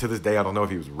know if to this day, I don't know if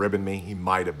he was ribbing me. He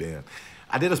might have been.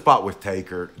 I did a spot with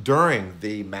Taker during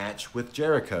the match with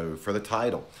Jericho for the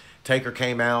title. Taker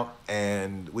came out,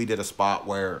 and we did a spot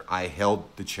where I held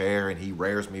the chair, and he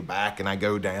rears me back, and I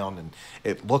go down, and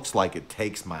it looks like it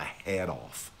takes my head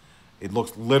off. It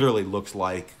literally looks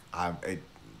like it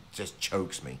just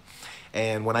chokes me.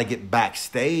 And when I get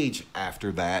backstage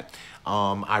after that,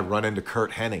 I run into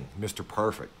Kurt Hennig, Mr.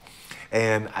 Perfect.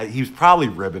 And he was probably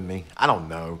ribbing me. I don't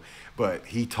know. But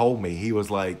he told me, he was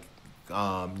like,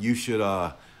 you should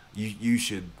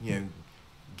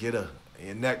get a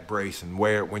neck brace and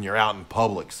wear it when you're out in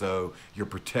public so you're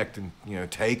protecting,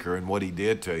 Taker and what he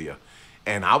did to you.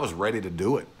 And I was ready to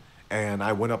do it. And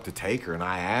I went up to Taker and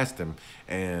I asked him,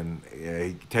 and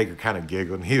Taker kind of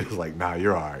giggled, and he was like, "Nah,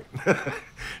 you're all right.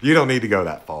 You don't need to go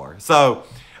that far." So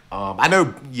I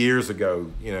know years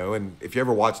ago, and if you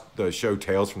ever watched the show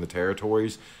Tales from the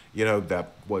Territories, that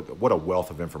what a wealth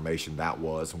of information that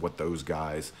was, and what those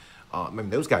guys,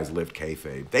 those guys lived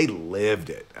kayfabe. They lived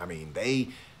it. I mean, they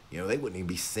wouldn't even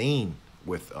be seen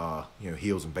with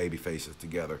heels and baby faces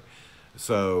together.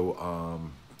 So.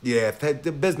 Yeah,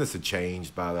 the business had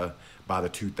changed by the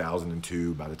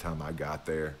 2002, by the time I got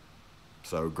there.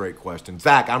 So, great question.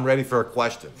 Zach, I'm ready for a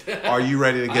question. Are you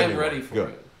ready to give me one? I'm ready for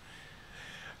it.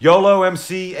 YOLO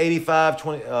MC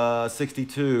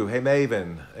 8562. Hey,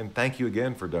 Maven. And thank you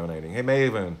again for donating. Hey,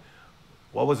 Maven.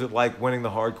 What was it like winning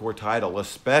the hardcore title,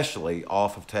 especially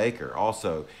off of Taker?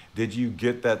 Also, did you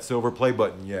get that silver play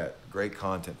button yet? Great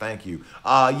content. Thank you.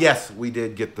 Yes, we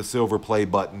did get the silver play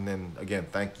button. And again,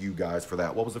 thank you guys for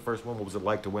that. What was the first one? What was it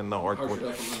like to win the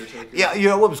hardcore?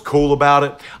 Yeah, what was cool about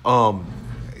it?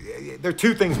 There are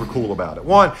two things were cool about it.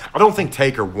 One, I don't think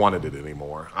Taker wanted it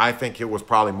anymore. I think it was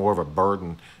probably more of a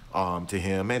burden to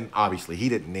him. And obviously, he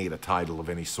didn't need a title of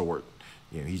any sort.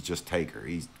 He's just Taker.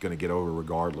 He's going to get over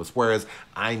regardless. Whereas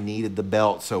I needed the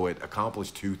belt, so it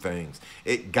accomplished two things.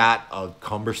 It got a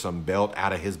cumbersome belt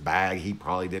out of his bag he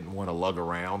probably didn't want to lug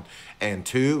around. And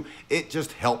two, it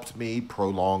just helped me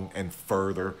prolong and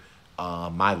further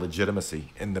my legitimacy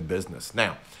in the business.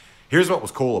 Now, here's what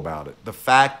was cool about it. The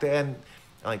fact that,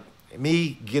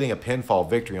 me getting a pinfall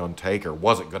victory on Taker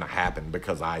wasn't going to happen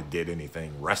because I did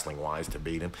anything wrestling-wise to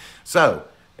beat him. So,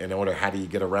 how do you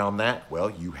get around that? Well,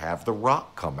 you have The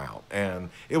Rock come out. And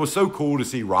it was so cool to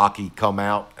see Rocky come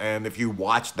out. And if you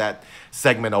watch that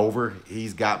segment over,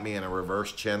 he's got me in a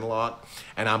reverse chin lock.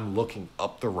 And I'm looking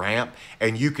up the ramp.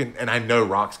 And I know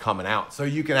Rock's coming out. So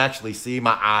you can actually see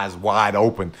my eyes wide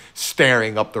open,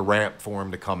 staring up the ramp for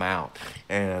him to come out.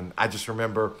 And I just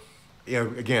remember,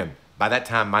 again, by that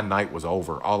time, my night was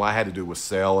over. All I had to do was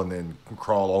sell and then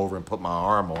crawl over and put my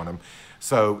arm on him.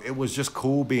 So it was just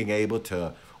cool being able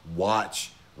to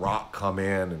watch Rock come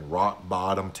in and rock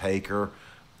bottom Taker,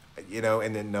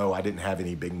 and then no, I didn't have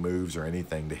any big moves or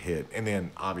anything to hit. And then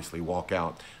obviously walk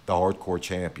out the hardcore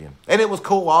champion. And it was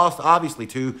cool, obviously,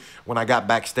 too, when I got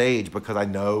backstage because I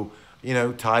know,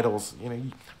 titles,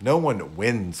 no one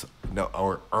wins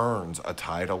or earns a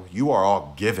title. You are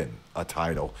all given a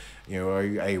title.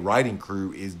 A writing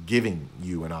crew is giving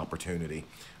you an opportunity.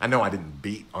 I know I didn't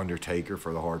beat Undertaker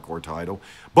for the hardcore title,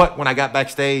 but when I got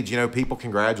backstage, people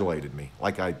congratulated me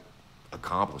like I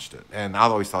accomplished it. And I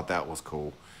always thought that was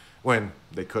cool when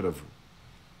they could have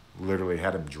Literally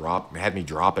had me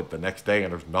drop it the next day,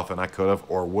 and there's nothing I could have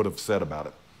or would have said about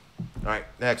it. All right,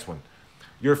 next one.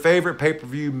 Your favorite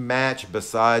pay-per-view match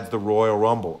besides the Royal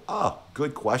Rumble? Oh,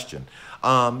 good question.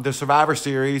 The Survivor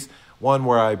Series, one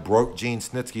where I broke Gene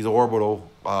Snitsky's orbital,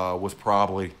 was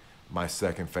probably my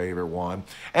second favorite one.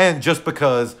 And just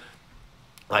because,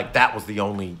 like, that was the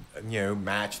only,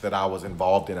 match that I was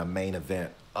involved in a main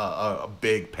event, a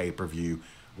big pay-per-view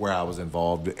where I was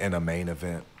involved in a main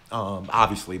event.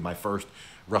 Obviously, my first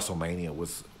WrestleMania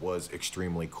was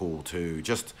extremely cool, too.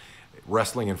 Just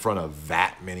wrestling in front of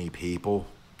that many people,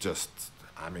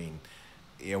 I mean,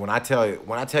 when I tell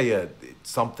you it's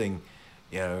something,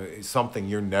 something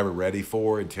you're never ready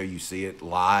for until you see it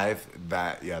live,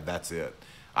 that's it.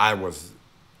 I was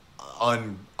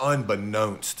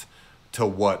unbeknownst to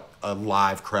what a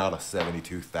live crowd of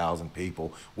 72,000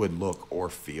 people would look or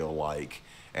feel like.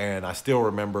 And I still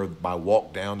remember my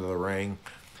walk down to the ring,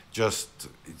 just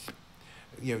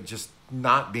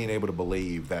not being able to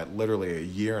believe that literally a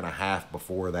year and a half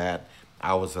before that,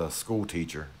 I was a school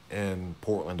teacher in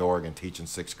Portland, Oregon, teaching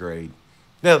sixth grade.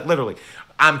 No, literally,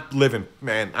 I'm living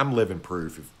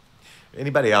proof. If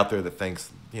anybody out there that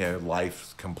thinks,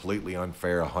 life's completely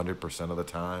unfair 100% of the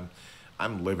time,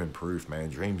 I'm living proof, man.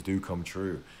 Dreams do come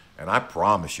true. And I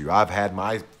promise you, I've had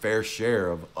my fair share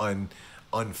of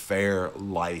unfair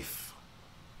life,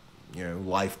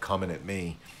 life coming at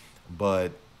me.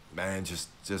 But, man, just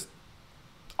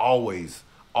always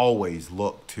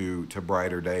look to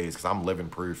brighter days, because I'm living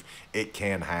proof it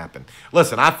can happen.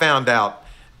 Listen, I found out,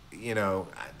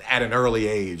 at an early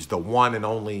age, the one and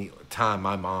only time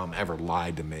my mom ever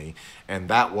lied to me, and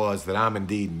that was that I'm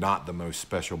indeed not the most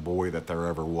special boy that there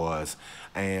ever was.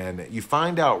 And you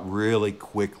find out really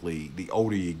quickly, the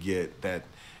older you get, that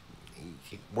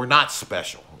we're not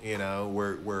special.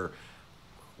 We're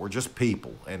just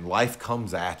people, and life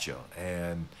comes at you,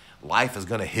 and life is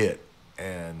going to hit.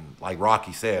 And like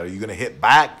Rocky said, are you going to hit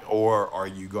back, or are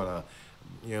you going to,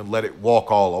 let it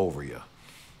walk all over you?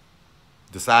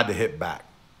 Decide to hit back.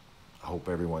 I hope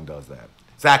everyone does that.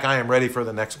 Zach, I am ready for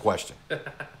the next question.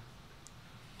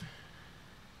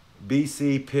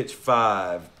 BC Pitch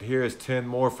 5. Here is 10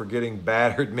 more for getting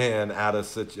battered men out of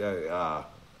such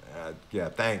yeah,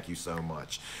 thank you so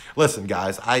much. Listen,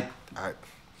 guys, I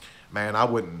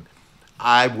wouldn't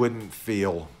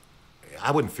feel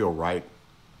right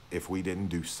if we didn't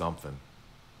do something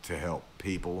to help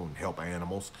people and help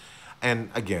animals. And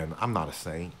again, I'm not a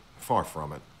saint. Far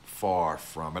from it.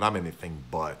 I'm anything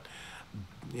but.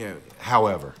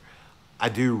 However, I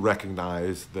do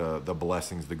recognize the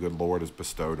blessings the good Lord has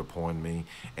bestowed upon me.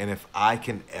 And if I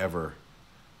can ever,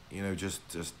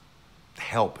 just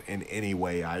help in any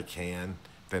way I can,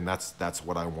 then that's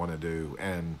what I want to do.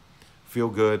 And feel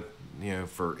good,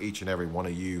 for each and every one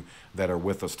of you that are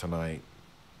with us tonight.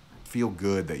 Feel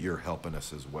good that you're helping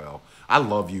us as well. I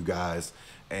love you guys,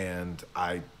 and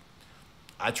I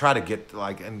try to get to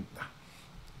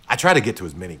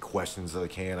as many questions as I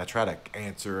can. I try to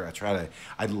answer.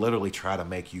 I literally try to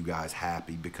make you guys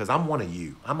happy, because I'm one of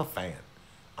you. I'm a fan.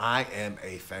 I am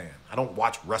a fan. I don't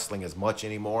watch wrestling as much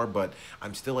anymore, but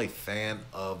I'm still a fan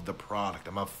of the product.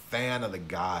 I'm a fan of the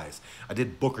guys. I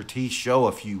did Booker T's show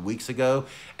a few weeks ago,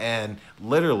 and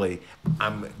literally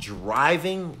I'm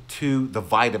driving to the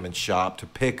vitamin shop to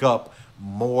pick up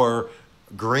more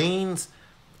greens.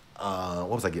 What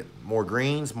was I getting? More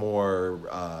greens, more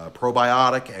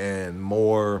probiotic, and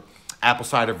more apple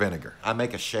cider vinegar. I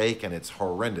make a shake, and it's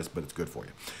horrendous, but it's good for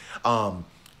you.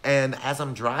 And as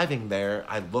I'm driving there,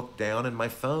 I look down in my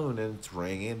phone, and it's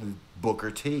ringing,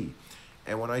 Booker T.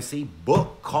 And when I see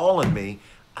Book calling me,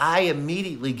 I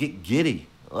immediately get giddy,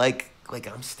 like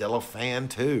I'm still a fan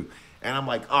too. And I'm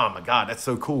like, oh my God, that's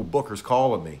so cool. Booker's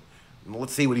calling me.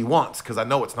 Let's see what he wants, because I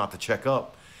know it's not to check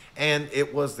up. And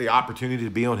it was the opportunity to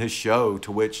be on his show,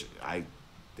 to which I,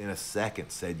 in a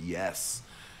second, said yes.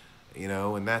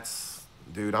 And that's,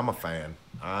 dude, I'm a fan.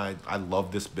 I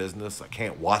love this business. I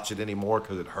can't watch it anymore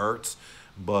because it hurts,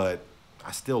 but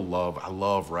I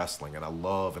love wrestling, and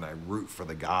I root for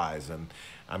the guys. And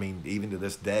I mean, even to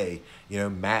this day,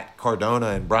 Matt Cardona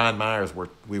and Brian Myers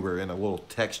we were in a little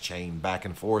text chain back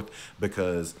and forth,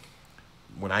 because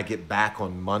when I get back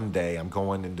on Monday, I'm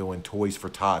going and doing Toys for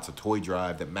Tots, a toy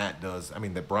drive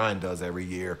that Brian does every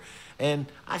year. And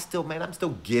I'm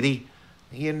still giddy,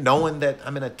 knowing that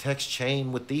I'm in a text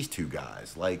chain with these two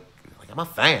guys. Like I'm a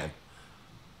fan.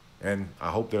 And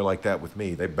I hope they're like that with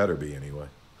me. They better be anyway.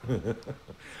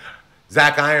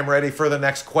 Zach, I am ready for the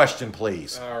next question,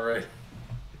 please. All right.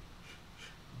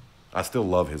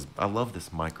 I love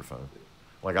this microphone.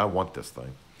 Like, I want this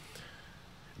thing.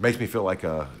 Makes me feel like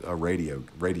a radio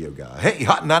guy. Hey,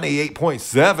 hot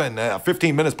 98.7,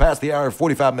 15 minutes past the hour,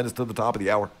 45 minutes to the top of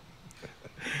the hour.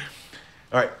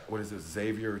 All right, what is this?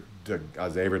 Xavier to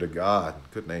God.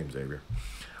 Good name, Xavier.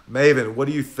 Maven, what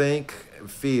do you think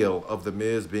and feel of The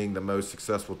Miz being the most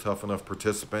successful Tough Enough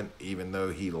participant, even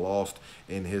though he lost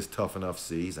in his Tough Enough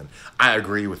season? I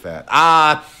agree with that.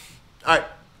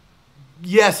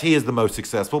 Yes, he is the most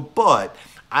successful, but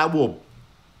I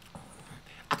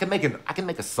can make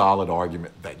a solid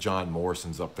argument that John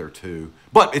Morrison's up there too,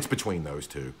 but it's between those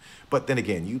two. But then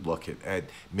again, you look at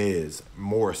Miz,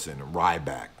 Morrison,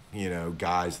 Ryback,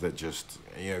 guys that just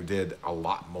did a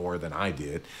lot more than I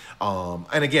did.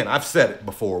 And again, I've said it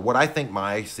before. What I think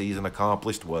my season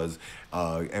accomplished was,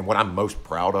 and what I'm most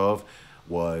proud of,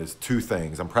 was two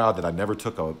things. I'm proud that I never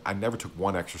took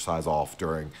one exercise off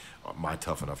during my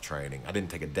Tough Enough training. I didn't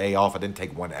take a day off. I didn't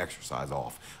take one exercise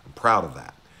off. I'm proud of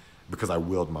that, because I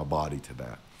willed my body to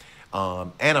that.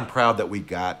 And I'm proud that we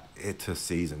got it to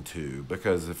season 2,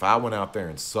 because if I went out there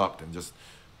and sucked and just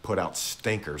put out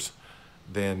stinkers,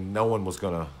 then there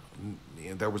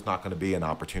was not going to be an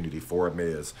opportunity for a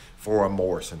Miz, for a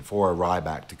Morrison, for a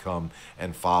Ryback to come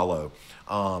and follow.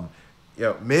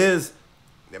 Miz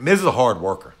is a hard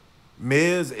worker.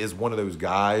 Miz is one of those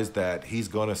guys that he's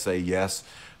going to say yes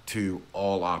to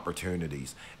all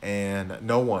opportunities, and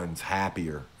no one's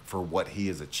happier for what he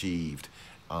has achieved.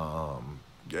 I'm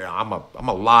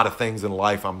a lot of things in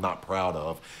life I'm not proud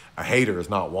of. A hater is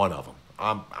not one of them.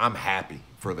 I'm happy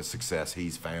for the success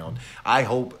he's found. I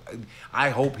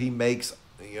hope he makes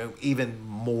even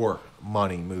more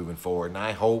money moving forward, and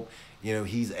I hope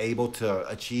he's able to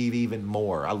achieve even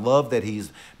more. I love that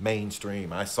he's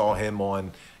mainstream. I saw him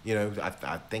on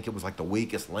I think it was like The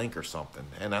Weakest Link or something,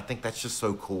 and I think that's just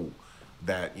so cool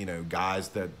that guys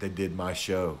that did my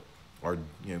show are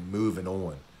moving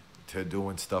on to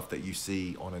doing stuff that you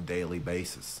see on a daily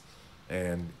basis.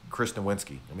 And Chris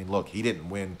Nowinski, I mean, look, he didn't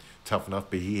win Tough Enough,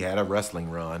 but he had a wrestling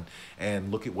run,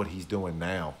 and look at what he's doing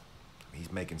now.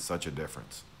 He's making such a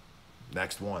difference.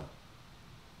 Next one.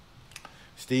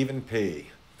 Stephen P.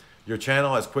 Your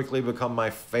channel has quickly become my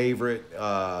favorite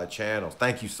channel.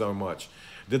 Thank you so much.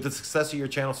 Did the success of your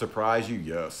channel surprise you?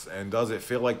 Yes. And does it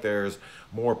feel like there's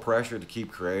more pressure to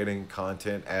keep creating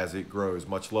content as it grows?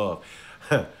 Much love.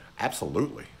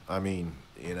 Absolutely. I mean,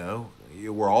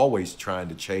 we're always trying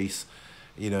to chase,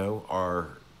 our,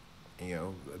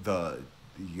 the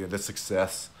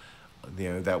success,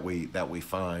 that we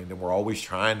find, and we're always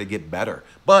trying to get better.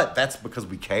 But that's because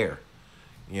we care.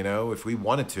 If we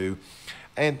wanted to.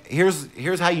 And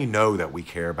here's how you know that we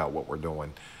care about what we're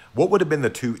doing. What would have been the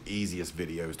 2 easiest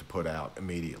videos to put out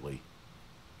immediately?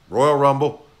 Royal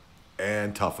Rumble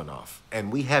and Tough Enough. And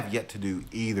we have yet to do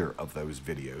either of those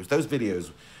videos. Those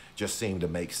videos just seem to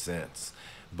make sense.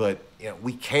 But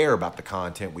we care about the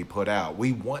content we put out.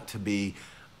 We want to be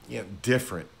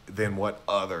different than what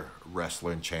other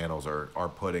wrestling channels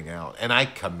are putting out. And I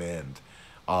commend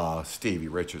Stevie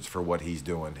Richards for what he's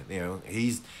doing.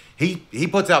 He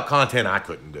puts out content I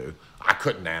couldn't do. I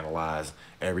couldn't analyze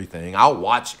everything. I'll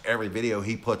watch every video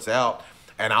he puts out,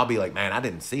 and I'll be like, man, I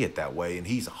didn't see it that way, and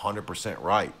he's 100%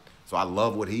 right. So I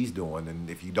love what he's doing, and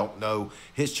if you don't know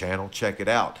his channel, check it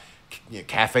out.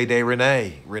 Cafe de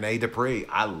Rene Dupree.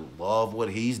 I love what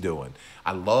he's doing.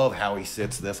 I love how he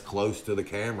sits this close to the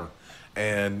camera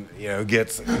and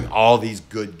gets all these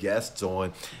good guests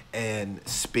on and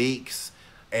speaks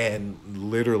and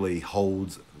literally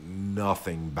holds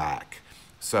nothing back.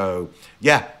 So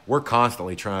yeah, we're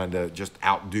constantly trying to just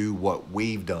outdo what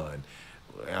we've done.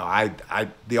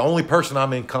 The only person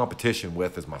I'm in competition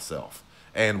with is myself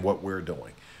and what we're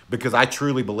doing, because I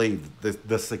truly believe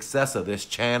the success of this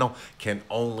channel can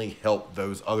only help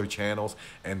those other channels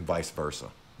and vice versa.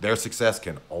 Their success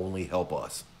can only help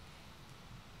us.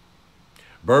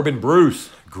 Bourbon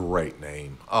Bruce, great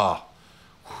name.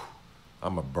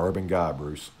 I'm a bourbon guy,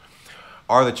 Bruce.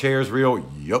 Are the chairs real?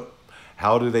 Yup.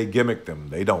 How do they gimmick them?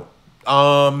 They don't.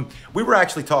 We were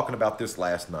actually talking about this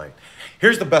last night.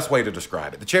 Here's the best way to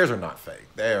describe it. The chairs are not fake.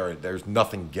 There's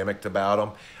nothing gimmicked about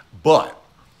them. But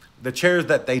the chairs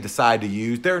that they decide to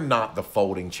use, they're not the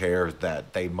folding chairs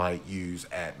that they might use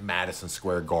at Madison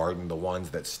Square Garden, the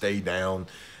ones that stay down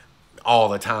all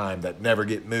the time, that never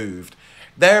get moved.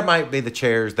 There might be the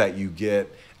chairs that you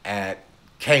get at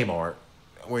Kmart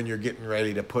when you're getting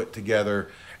ready to put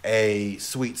together a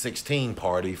Sweet 16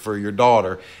 party for your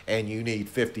daughter, and you need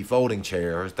 50 folding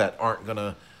chairs that aren't going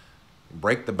to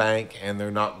break the bank, and they're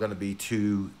not going to be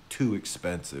too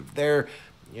expensive. They're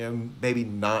maybe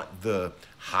not the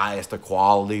highest of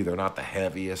quality, they're not the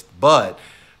heaviest, but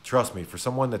trust me, for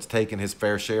someone that's taken his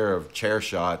fair share of chair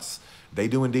shots they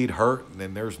do indeed hurt,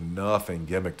 then there's nothing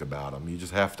gimmicked about them. You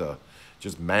just have to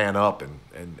just man up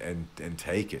and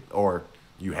take it, or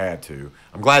you had to.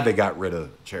 I'm glad they got rid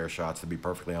of chair shots, to be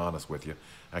perfectly honest with you.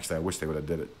 Actually, I wish they would have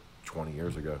did it 20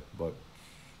 years ago. But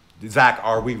Zach,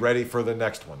 are we ready for the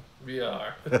next one? We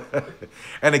are.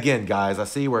 And again, guys, I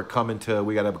see we're coming to,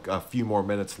 we got a few more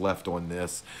minutes left on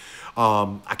this.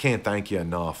 I can't thank you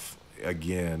enough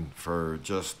again for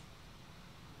just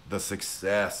the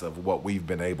success of what we've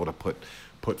been able to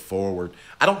put forward.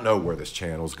 I don't know where this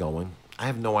channel's going. I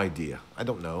have no idea. I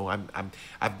don't know.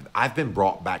 I've been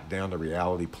brought back down to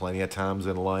reality plenty of times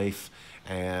in life,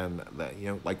 and that, you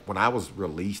know, like when I was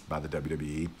released by the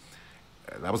WWE,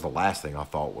 that was the last thing I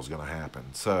thought was going to happen.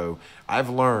 So I've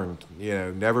learned, you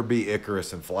know, never be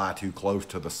Icarus and fly too close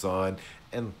to the sun,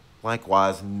 and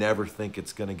likewise, never think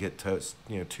it's going to get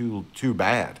too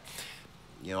bad.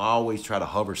 You know, I always try to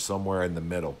hover somewhere in the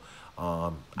middle.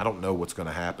 I don't know what's going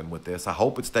to happen with this. I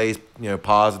hope it stays, you know,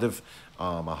 positive.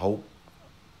 I hope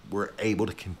we're able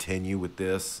to continue with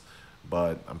this,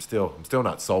 but I'm still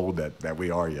not sold that we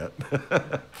are yet.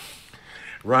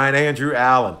 Ryan Andrew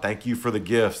Allen, thank you for the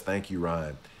gifts. Thank you,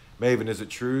 Ryan. Maven, is it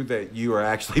true that you are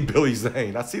actually Billy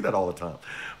Zane? I see that all the time.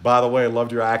 By the way, I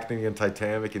loved your acting in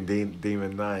Titanic and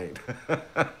Demon Knight.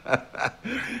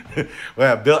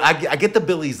 Well, Bill, I get the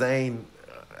Billy Zane.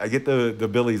 I get the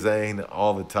Billy Zane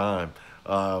all the time.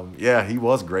 Yeah, he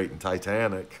was great in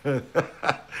Titanic.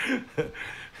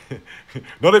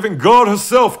 Not even God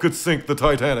herself could sink the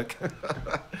Titanic.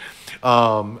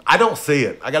 I don't see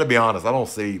it. I got to be honest. I don't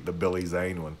see the Billy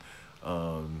Zane one.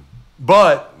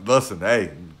 But listen,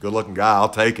 hey, good-looking guy. I'll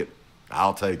take it.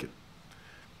 I'll take it.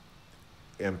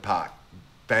 Impact.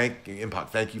 Thank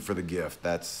you for the gift.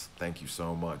 Thank you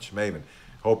so much, Maven.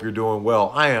 Hope you're doing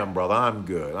well. I am, brother. I'm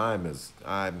good.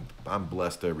 I'm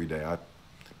blessed every day. I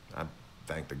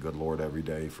thank the good Lord every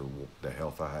day for the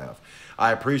health I have.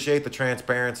 I appreciate the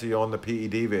transparency on the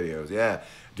PED videos. Yeah.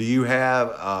 Do you have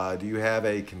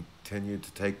a continue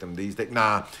to take them these days?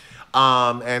 Nah.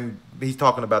 And he's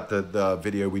talking about the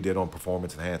video we did on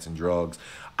performance enhancing drugs.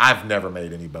 I've never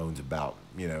made any bones about,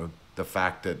 you know, the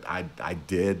fact that I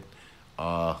did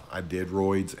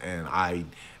roids, and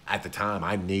at the time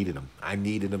I needed them. I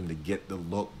needed them to get the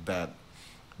look that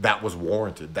was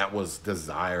warranted, that was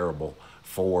desirable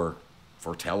for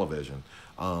television.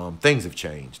 Things have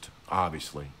changed,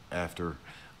 obviously, after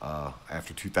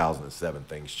 2007.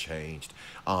 Things changed.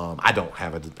 I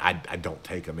don't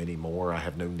take them anymore. I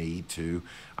have no need to.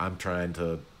 I'm trying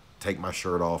to take my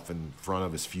shirt off in front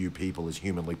of as few people as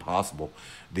humanly possible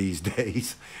these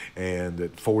days. And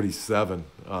at 47,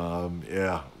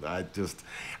 yeah,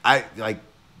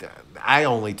 I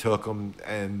only took them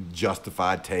and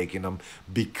justified taking them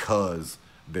because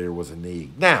there was a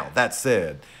need. Now, that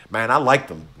said, man, I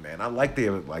loved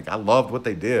what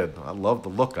they did. I loved the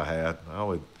look I had.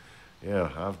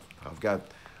 I've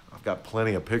got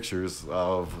plenty of pictures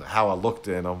of how I looked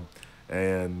in them,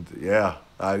 and yeah,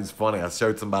 it's funny. I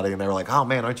showed somebody, and they were like, "Oh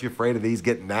man, aren't you afraid of these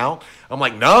getting out?" I'm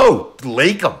like, "No,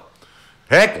 leak them.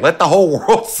 Heck, let the whole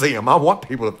world see them. I want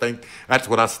people to think that's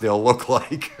what I still look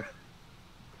like."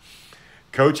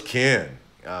 Coach Ken,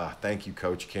 thank you,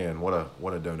 Coach Ken. What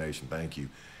a donation. Thank you,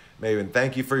 Maven.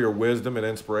 Thank you for your wisdom and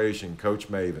inspiration, Coach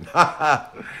Maven.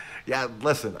 Yeah,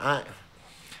 listen, I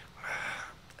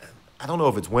don't know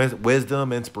if it's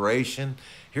wisdom, inspiration.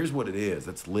 Here's what it is.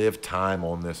 It's live time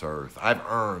on this earth. I've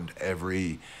earned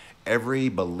every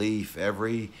belief,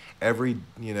 every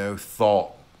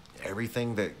thought,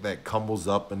 everything that comes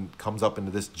up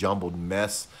into this jumbled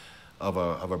mess of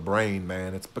a brain,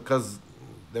 man. It's because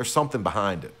there's something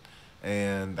behind it,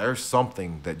 and there's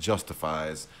something that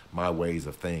justifies my ways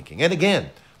of thinking. And again,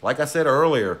 like I said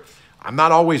earlier, I'm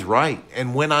not always right.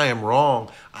 And when I am wrong,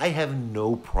 I have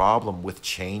no problem with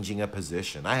changing a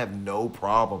position. I have no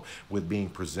problem with being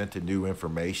presented new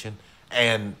information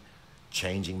and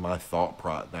changing my thought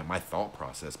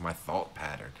process, my thought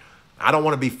pattern. I don't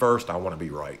want to be first. I want to be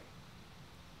right.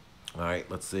 All right,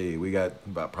 let's see. We got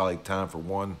about probably time for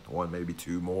one, maybe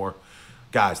two more.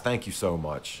 Guys, thank you so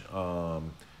much.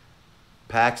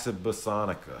 Pax of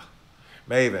Basonica.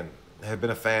 Maven, have been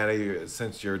a fan of you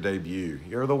since your debut.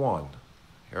 You're the one.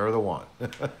 You're the one.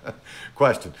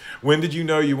 Question. When did you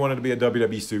know you wanted to be a WWE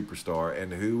superstar,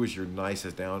 and who was your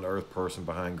nicest down-to-earth person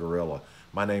behind Gorilla?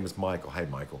 My name is Michael. Hey,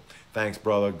 Michael. Thanks,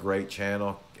 brother. Great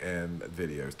channel and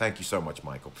videos. Thank you so much,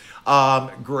 Michael.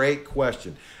 Great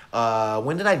question.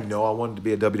 When did I know I wanted to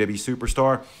be a WWE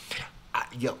superstar?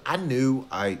 I knew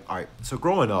all right. So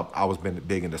growing up, I was been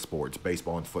big into sports,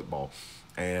 baseball and football,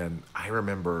 and I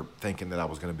remember thinking that I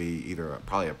was going to be either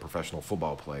probably a professional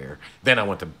football player. Then I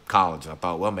went to college, and I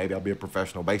thought, well, maybe I'll be a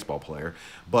professional baseball player.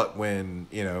 But when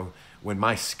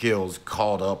my skills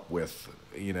caught up with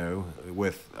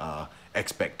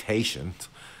expectations,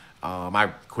 I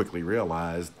quickly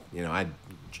realized,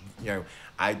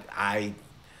 I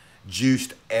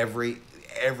juiced every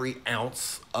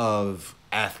ounce of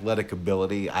athletic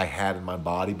ability I had in my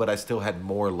body, but I still had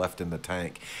more left in the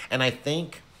tank. And I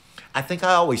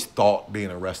always thought being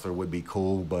a wrestler would be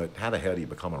cool, but how the hell do you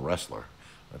become a wrestler?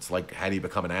 It's like, how do you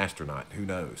become an astronaut? Who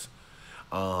knows?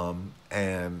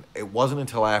 And it wasn't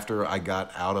until after I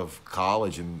got out of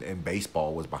college and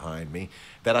baseball was behind me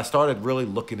that I started really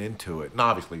looking into it. And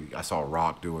obviously, I saw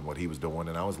Rock doing what he was doing,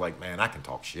 and I was like, man, I can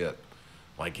talk shit.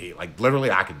 Like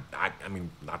literally, I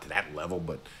mean, not to that level,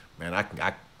 but man, I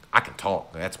can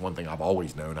talk. That's one thing I've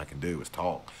always known I can do is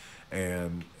talk,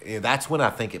 and that's when I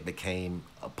think it became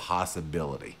a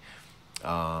possibility.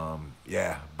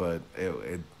 Yeah, but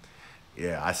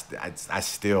yeah, I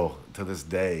still to this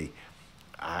day,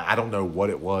 I don't know what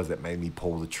it was that made me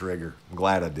pull the trigger. I'm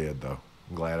glad I did though.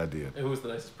 I'm glad I did. And who was the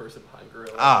nicest person behind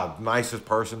Gorilla? Nicest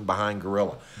person behind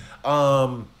Gorilla.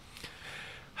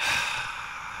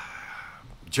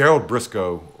 Gerald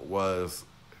Briscoe was,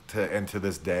 and to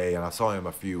this day, and I saw him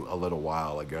a little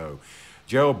while ago.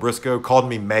 Gerald Briscoe called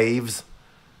me Maves,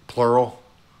 plural,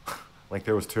 like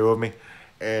there was two of me,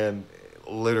 and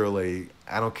literally,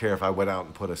 I don't care if I went out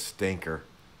and put a stinker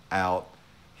out,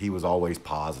 he was always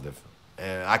positive.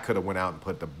 And I could have went out and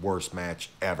put the worst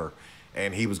match ever,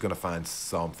 and he was going to find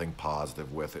something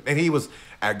positive with it. And he was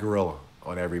at Gorilla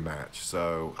on every match.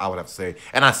 So I would have to say,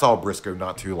 and I saw Briscoe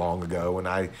not too long ago, and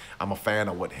I'm a fan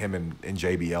of what him and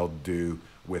JBL do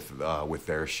with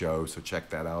their show. So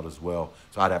check that out as well.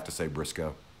 So I'd have to say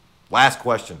Briscoe. Last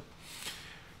question.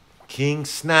 King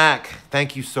Snack,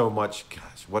 thank you so much.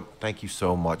 Gosh, thank you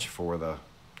so much for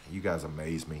you guys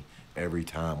amaze me every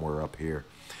time we're up here.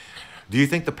 Do you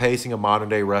think the pacing of modern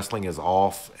day wrestling is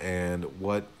off? And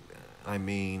what I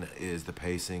mean is the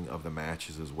pacing of the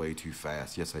matches is way too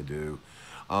fast. Yes, I do.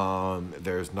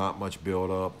 There's not much build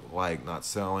up, like not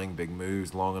selling big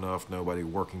moves long enough, nobody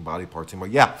working body parts anymore.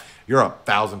 Yeah, you're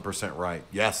 1,000% right.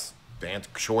 Yes. The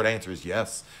short answer is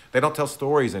yes. They don't tell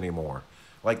stories anymore.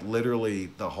 Like literally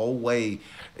the whole way,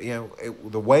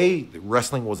 the way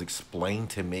wrestling was explained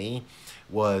to me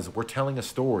was we're telling a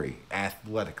story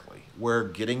athletically. We're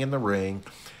getting in the ring,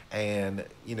 and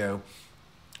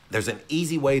there's an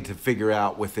easy way to figure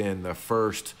out within the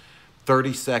first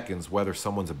 30 seconds whether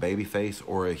someone's a babyface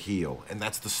or a heel, and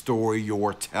that's the story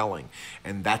you're telling,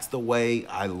 and that's the way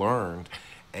I learned.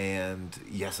 And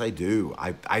yes, I do.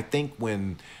 I think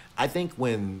when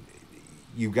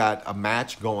you got a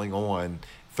match going on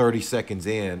 30 seconds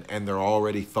in and they're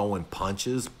already throwing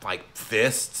punches like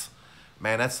fists,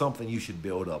 man, that's something you should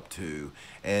build up to.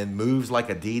 And moves like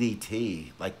a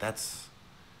DDT, that's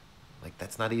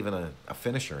not even a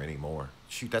finisher anymore.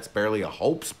 Shoot, that's barely a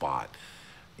hope spot.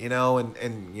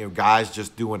 And guys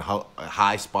just doing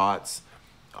high spots,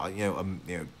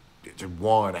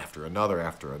 one after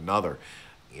another.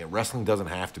 Wrestling doesn't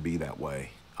have to be that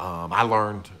way. I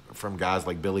learned from guys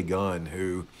like Billy Gunn,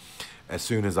 who, as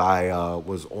soon as I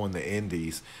was on the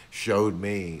indies, showed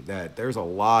me that there's a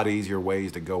lot easier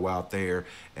ways to go out there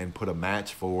and put a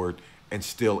match forward and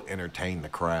still entertain the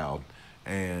crowd.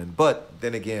 But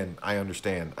then again, I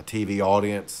understand a TV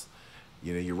audience,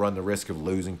 you run the risk of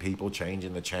losing people,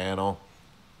 changing the channel.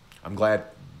 I'm glad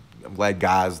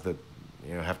guys that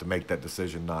have to make that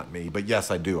decision, not me. But yes,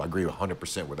 I do. I agree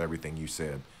 100% with everything you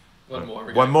said. One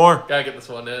more. One more? Gotta get this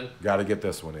one in. Gotta get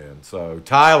this one in. So,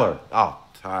 Tyler. Oh,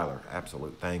 Tyler.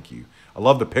 Absolute. Thank you. I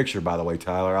love the picture, by the way,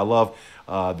 Tyler. I love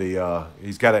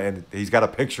he's got a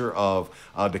picture of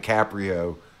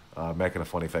DiCaprio making a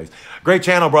funny face. Great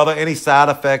channel, brother. Any side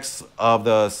effects of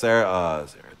the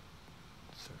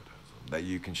that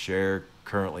you can share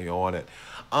currently on it?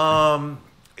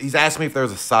 He's asked me if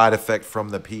there's a side effect from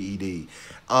the PED.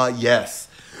 Yes.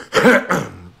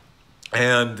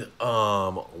 And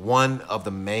one of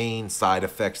the main side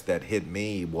effects that hit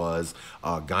me was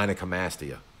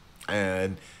gynecomastia.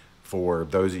 And for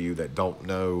those of you that don't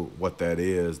know what that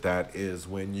is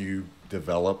when you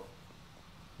develop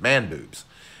man boobs.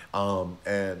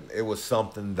 And it was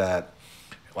something that,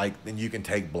 and you can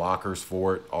take blockers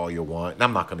for it all you want. And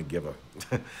I'm not going to give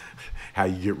how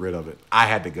you get rid of it. I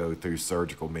had to go through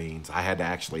surgical means. I had to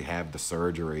actually have the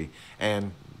surgery.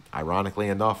 And ironically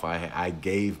enough, I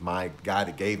gave my guy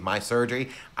that gave my surgery,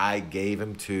 I gave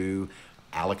him to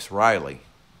Alex Riley.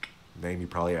 name you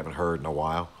probably haven't heard in a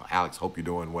while. Alex, hope you're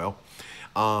doing well.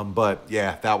 But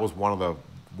yeah, that was one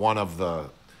of the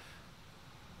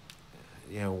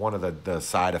the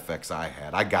side effects I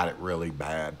had. I got it really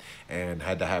bad and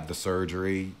had to have the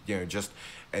surgery.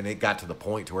 And it got to the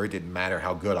point to where it didn't matter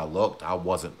how good I looked. I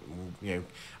wasn't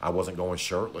going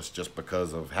shirtless just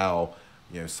because of how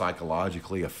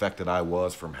psychologically affected I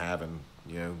was from having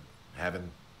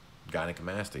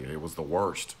gynecomastia. It was the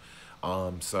worst.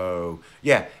 So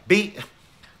yeah,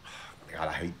 God,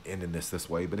 I hate ending this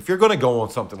way, but if you're going to go on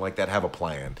something like that, have a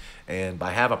plan. And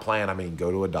by have a plan, I mean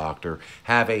go to a doctor,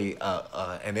 have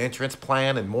an entrance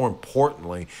plan, and more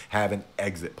importantly, have an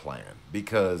exit plan,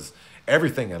 because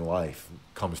everything in life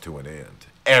comes to an end.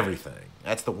 Everything.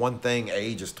 That's the one thing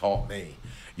age has taught me.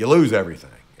 You lose everything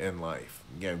in life.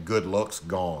 Good looks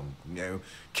gone.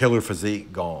 Killer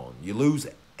physique gone. You lose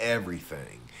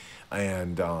everything.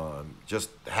 And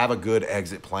just have a good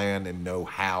exit plan and know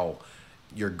how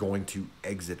you're going to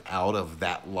exit out of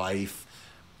that life,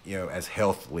 as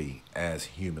healthily as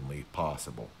humanly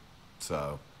possible.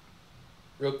 So,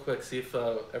 real quick, see if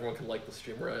everyone can like the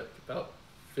stream. We're at about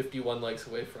 51 likes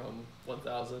away from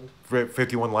 1,000.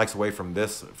 51 likes away from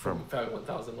this, from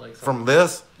 1,000 likes. From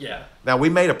this? Yeah. Now, we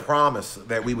made a promise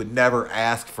that we would never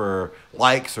ask for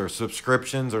likes or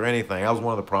subscriptions or anything. That was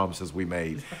one of the promises we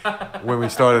made when we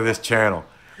started this channel.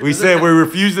 We said we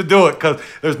refuse to do it because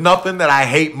there's nothing that I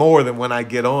hate more than when I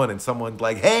get on and someone's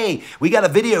like, hey, we got a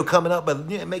video coming up, but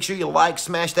make sure you like,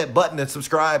 smash that button and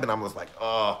subscribe. And I'm just like,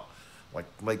 oh,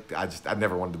 I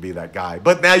never wanted to be that guy.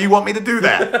 But now you want me to do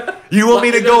that. You want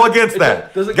me to go against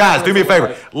that. Guys, do me a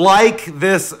favor. Like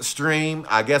this stream.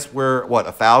 I guess we're,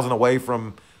 1,000 away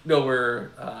from... No, we're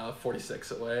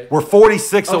 46 away. We're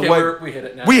 46 away. We hit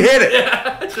it now. We hit it.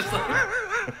 Yeah, it's just like,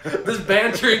 this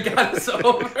bantering got us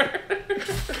over.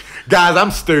 Guys, I'm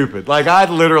stupid. I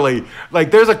literally,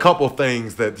 there's a couple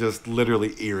things that just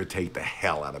literally irritate the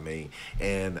hell out of me.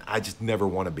 And I just never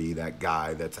want to be that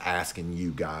guy that's asking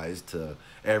you guys to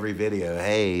every video,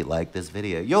 hey, like this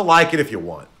video. You'll like it if you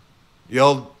want.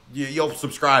 You'll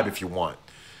subscribe if you want.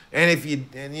 And you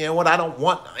know what? I don't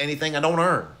want anything I don't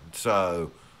earn. So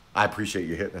I appreciate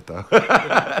you hitting it, though.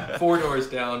 4 doors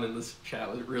down in this chat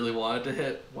really wanted to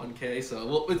hit 1K,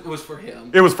 so it was for him.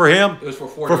 It was for him? It was for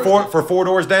 4 doors down. For 4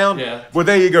 doors down? Yeah. Well,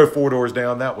 there you go, 4 doors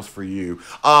down. That was for you.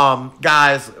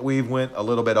 Guys, we went a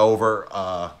little bit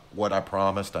over what I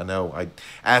promised. I know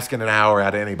asking an hour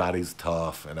out of anybody is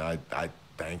tough, and I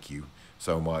thank you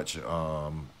so much.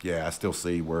 Yeah, I still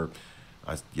see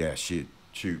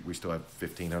shoot, we still have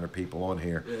 1,500 people on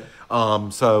here. Yeah.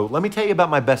 So let me tell you about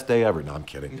my best day ever. No, I'm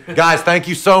kidding. Guys, thank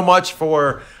you so much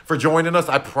for joining us.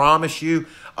 I promise you.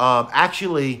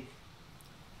 Actually,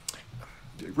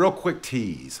 real quick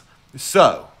tease.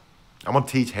 So, I'm going to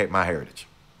teach my heritage.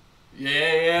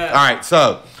 Yeah. All right,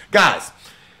 so, guys,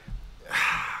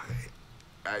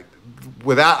 I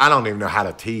don't even know how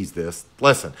to tease this.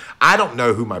 Listen, I don't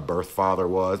know who my birth father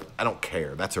was. I don't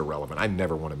care. That's irrelevant. I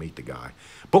never want to meet the guy.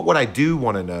 But what I do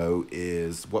want to know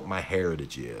is what my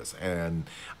heritage is. And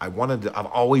I've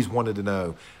always wanted to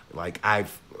know,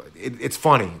 it's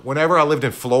funny. Whenever I lived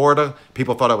in Florida,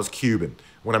 people thought I was Cuban.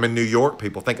 When I'm in New York,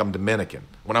 people think I'm Dominican.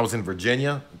 When I was in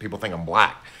Virginia, people think I'm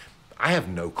black. I have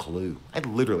no clue. I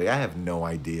have no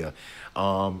idea.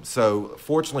 So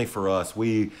fortunately for us,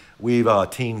 we've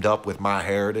teamed up with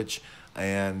MyHeritage,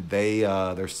 and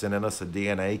they're sending us a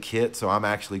DNA kit. So I'm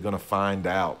actually going to find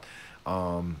out.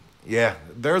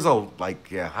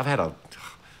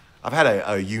 I've had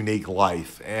a unique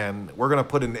life, and we're going to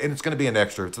put in, and it's going to be an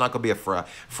extra. It's not going to be a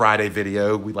Friday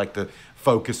video. We like to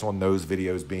focus on those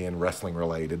videos being wrestling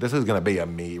related. This is going to be a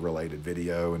me related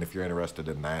video, and if you're interested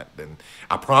in that, then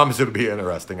I promise it'll be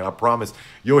interesting. And I promise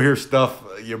you'll hear stuff,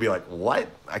 you'll be like, what?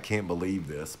 I can't believe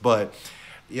this. But,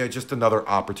 just another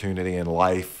opportunity in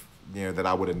life, that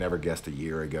I would have never guessed a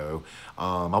year ago.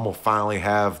 I'm gonna finally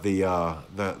have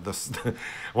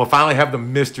we'll finally have the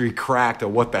mystery cracked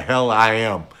of what the hell I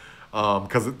am.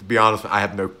 Because to be honest,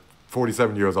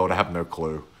 47 years old, I have no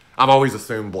clue. I've always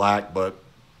assumed black, but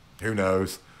who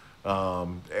knows?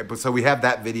 But so we have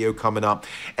that video coming up,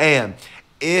 and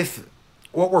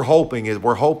what we're hoping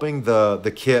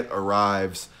the kit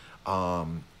arrives, I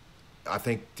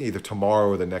think either tomorrow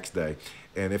or the next day,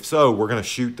 and if so, we're gonna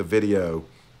shoot the video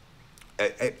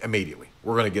immediately.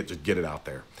 We're gonna just get it out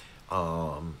there,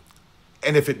 and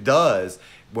if it does,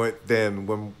 then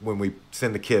when we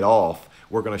send the kit off,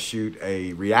 we're gonna shoot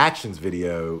a reactions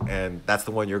video, and that's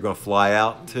the one you're gonna fly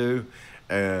out to.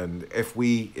 And if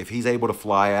he's able to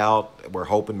fly out, we're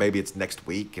hoping maybe it's next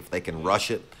week if they can rush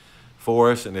it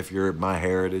for us. And if you're at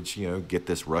MyHeritage, get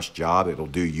this rush job. It'll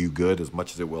do you good as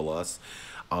much as it will us.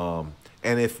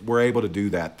 And if we're able to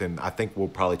do that, then I think we'll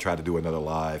probably try to do another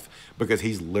live, because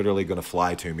he's literally going to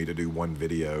fly to me to do one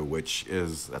video,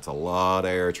 that's a lot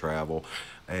of air travel.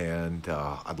 And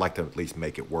I'd like to at least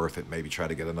make it worth it. Maybe try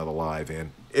to get another live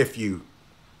in. If you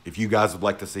guys would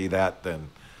like to see that, then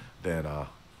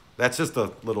that's just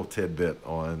a little tidbit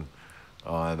on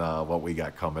what we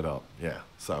got coming up. Yeah.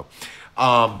 So,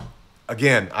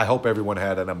 again, I hope everyone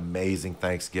had an amazing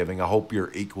Thanksgiving. I hope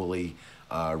you're equally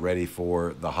ready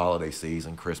for the holiday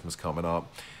season, Christmas coming up.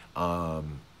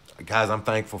 Guys, I'm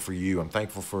thankful for you. I'm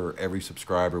thankful for every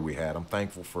subscriber we had. I'm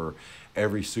thankful for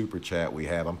every super chat we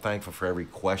have. I'm thankful for every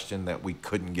question that we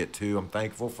couldn't get to. I'm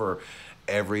thankful for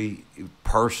every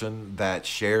person that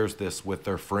shares this with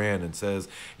their friend and says,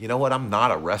 you know what, I'm not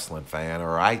a wrestling fan,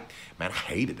 or I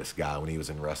hated this guy when he was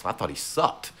in wrestling. I thought he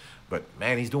sucked. But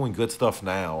man, he's doing good stuff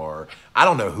now. Or I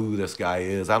don't know who this guy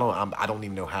is. I don't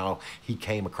even know how he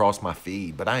came across my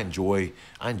feed. But I enjoy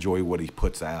what he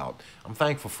puts out. I'm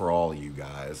thankful for all of you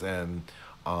guys, and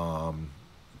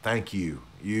thank you.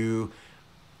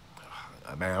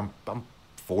 Man, I'm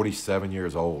 47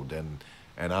 years old, and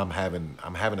I'm having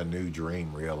a new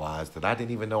dream realized that I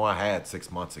didn't even know I had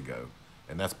 6 months ago,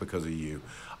 and that's because of you.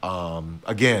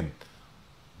 Again,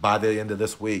 by the end of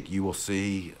this week, you will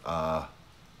see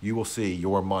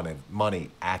your money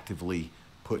actively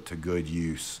put to good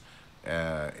use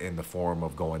in the form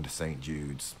of going to St.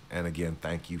 Jude's. And again,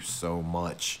 thank you so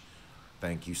much.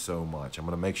 Thank you so much. I'm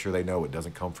going to make sure they know it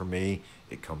doesn't come from me.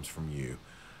 It comes from you.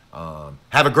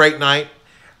 Have a great night.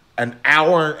 An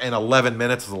hour and 11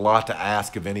 minutes is a lot to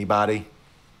ask of anybody.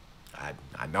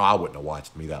 I know I wouldn't have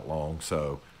watched me that long,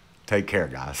 so take care,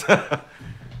 guys. I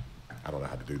don't know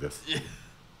how to do this.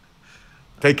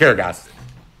 Take care, guys.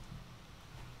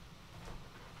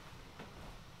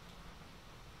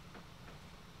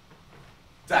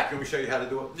 Zach, can we show you how to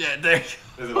do it? Yeah, there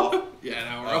you Is it off? Yeah,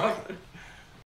 now we're on.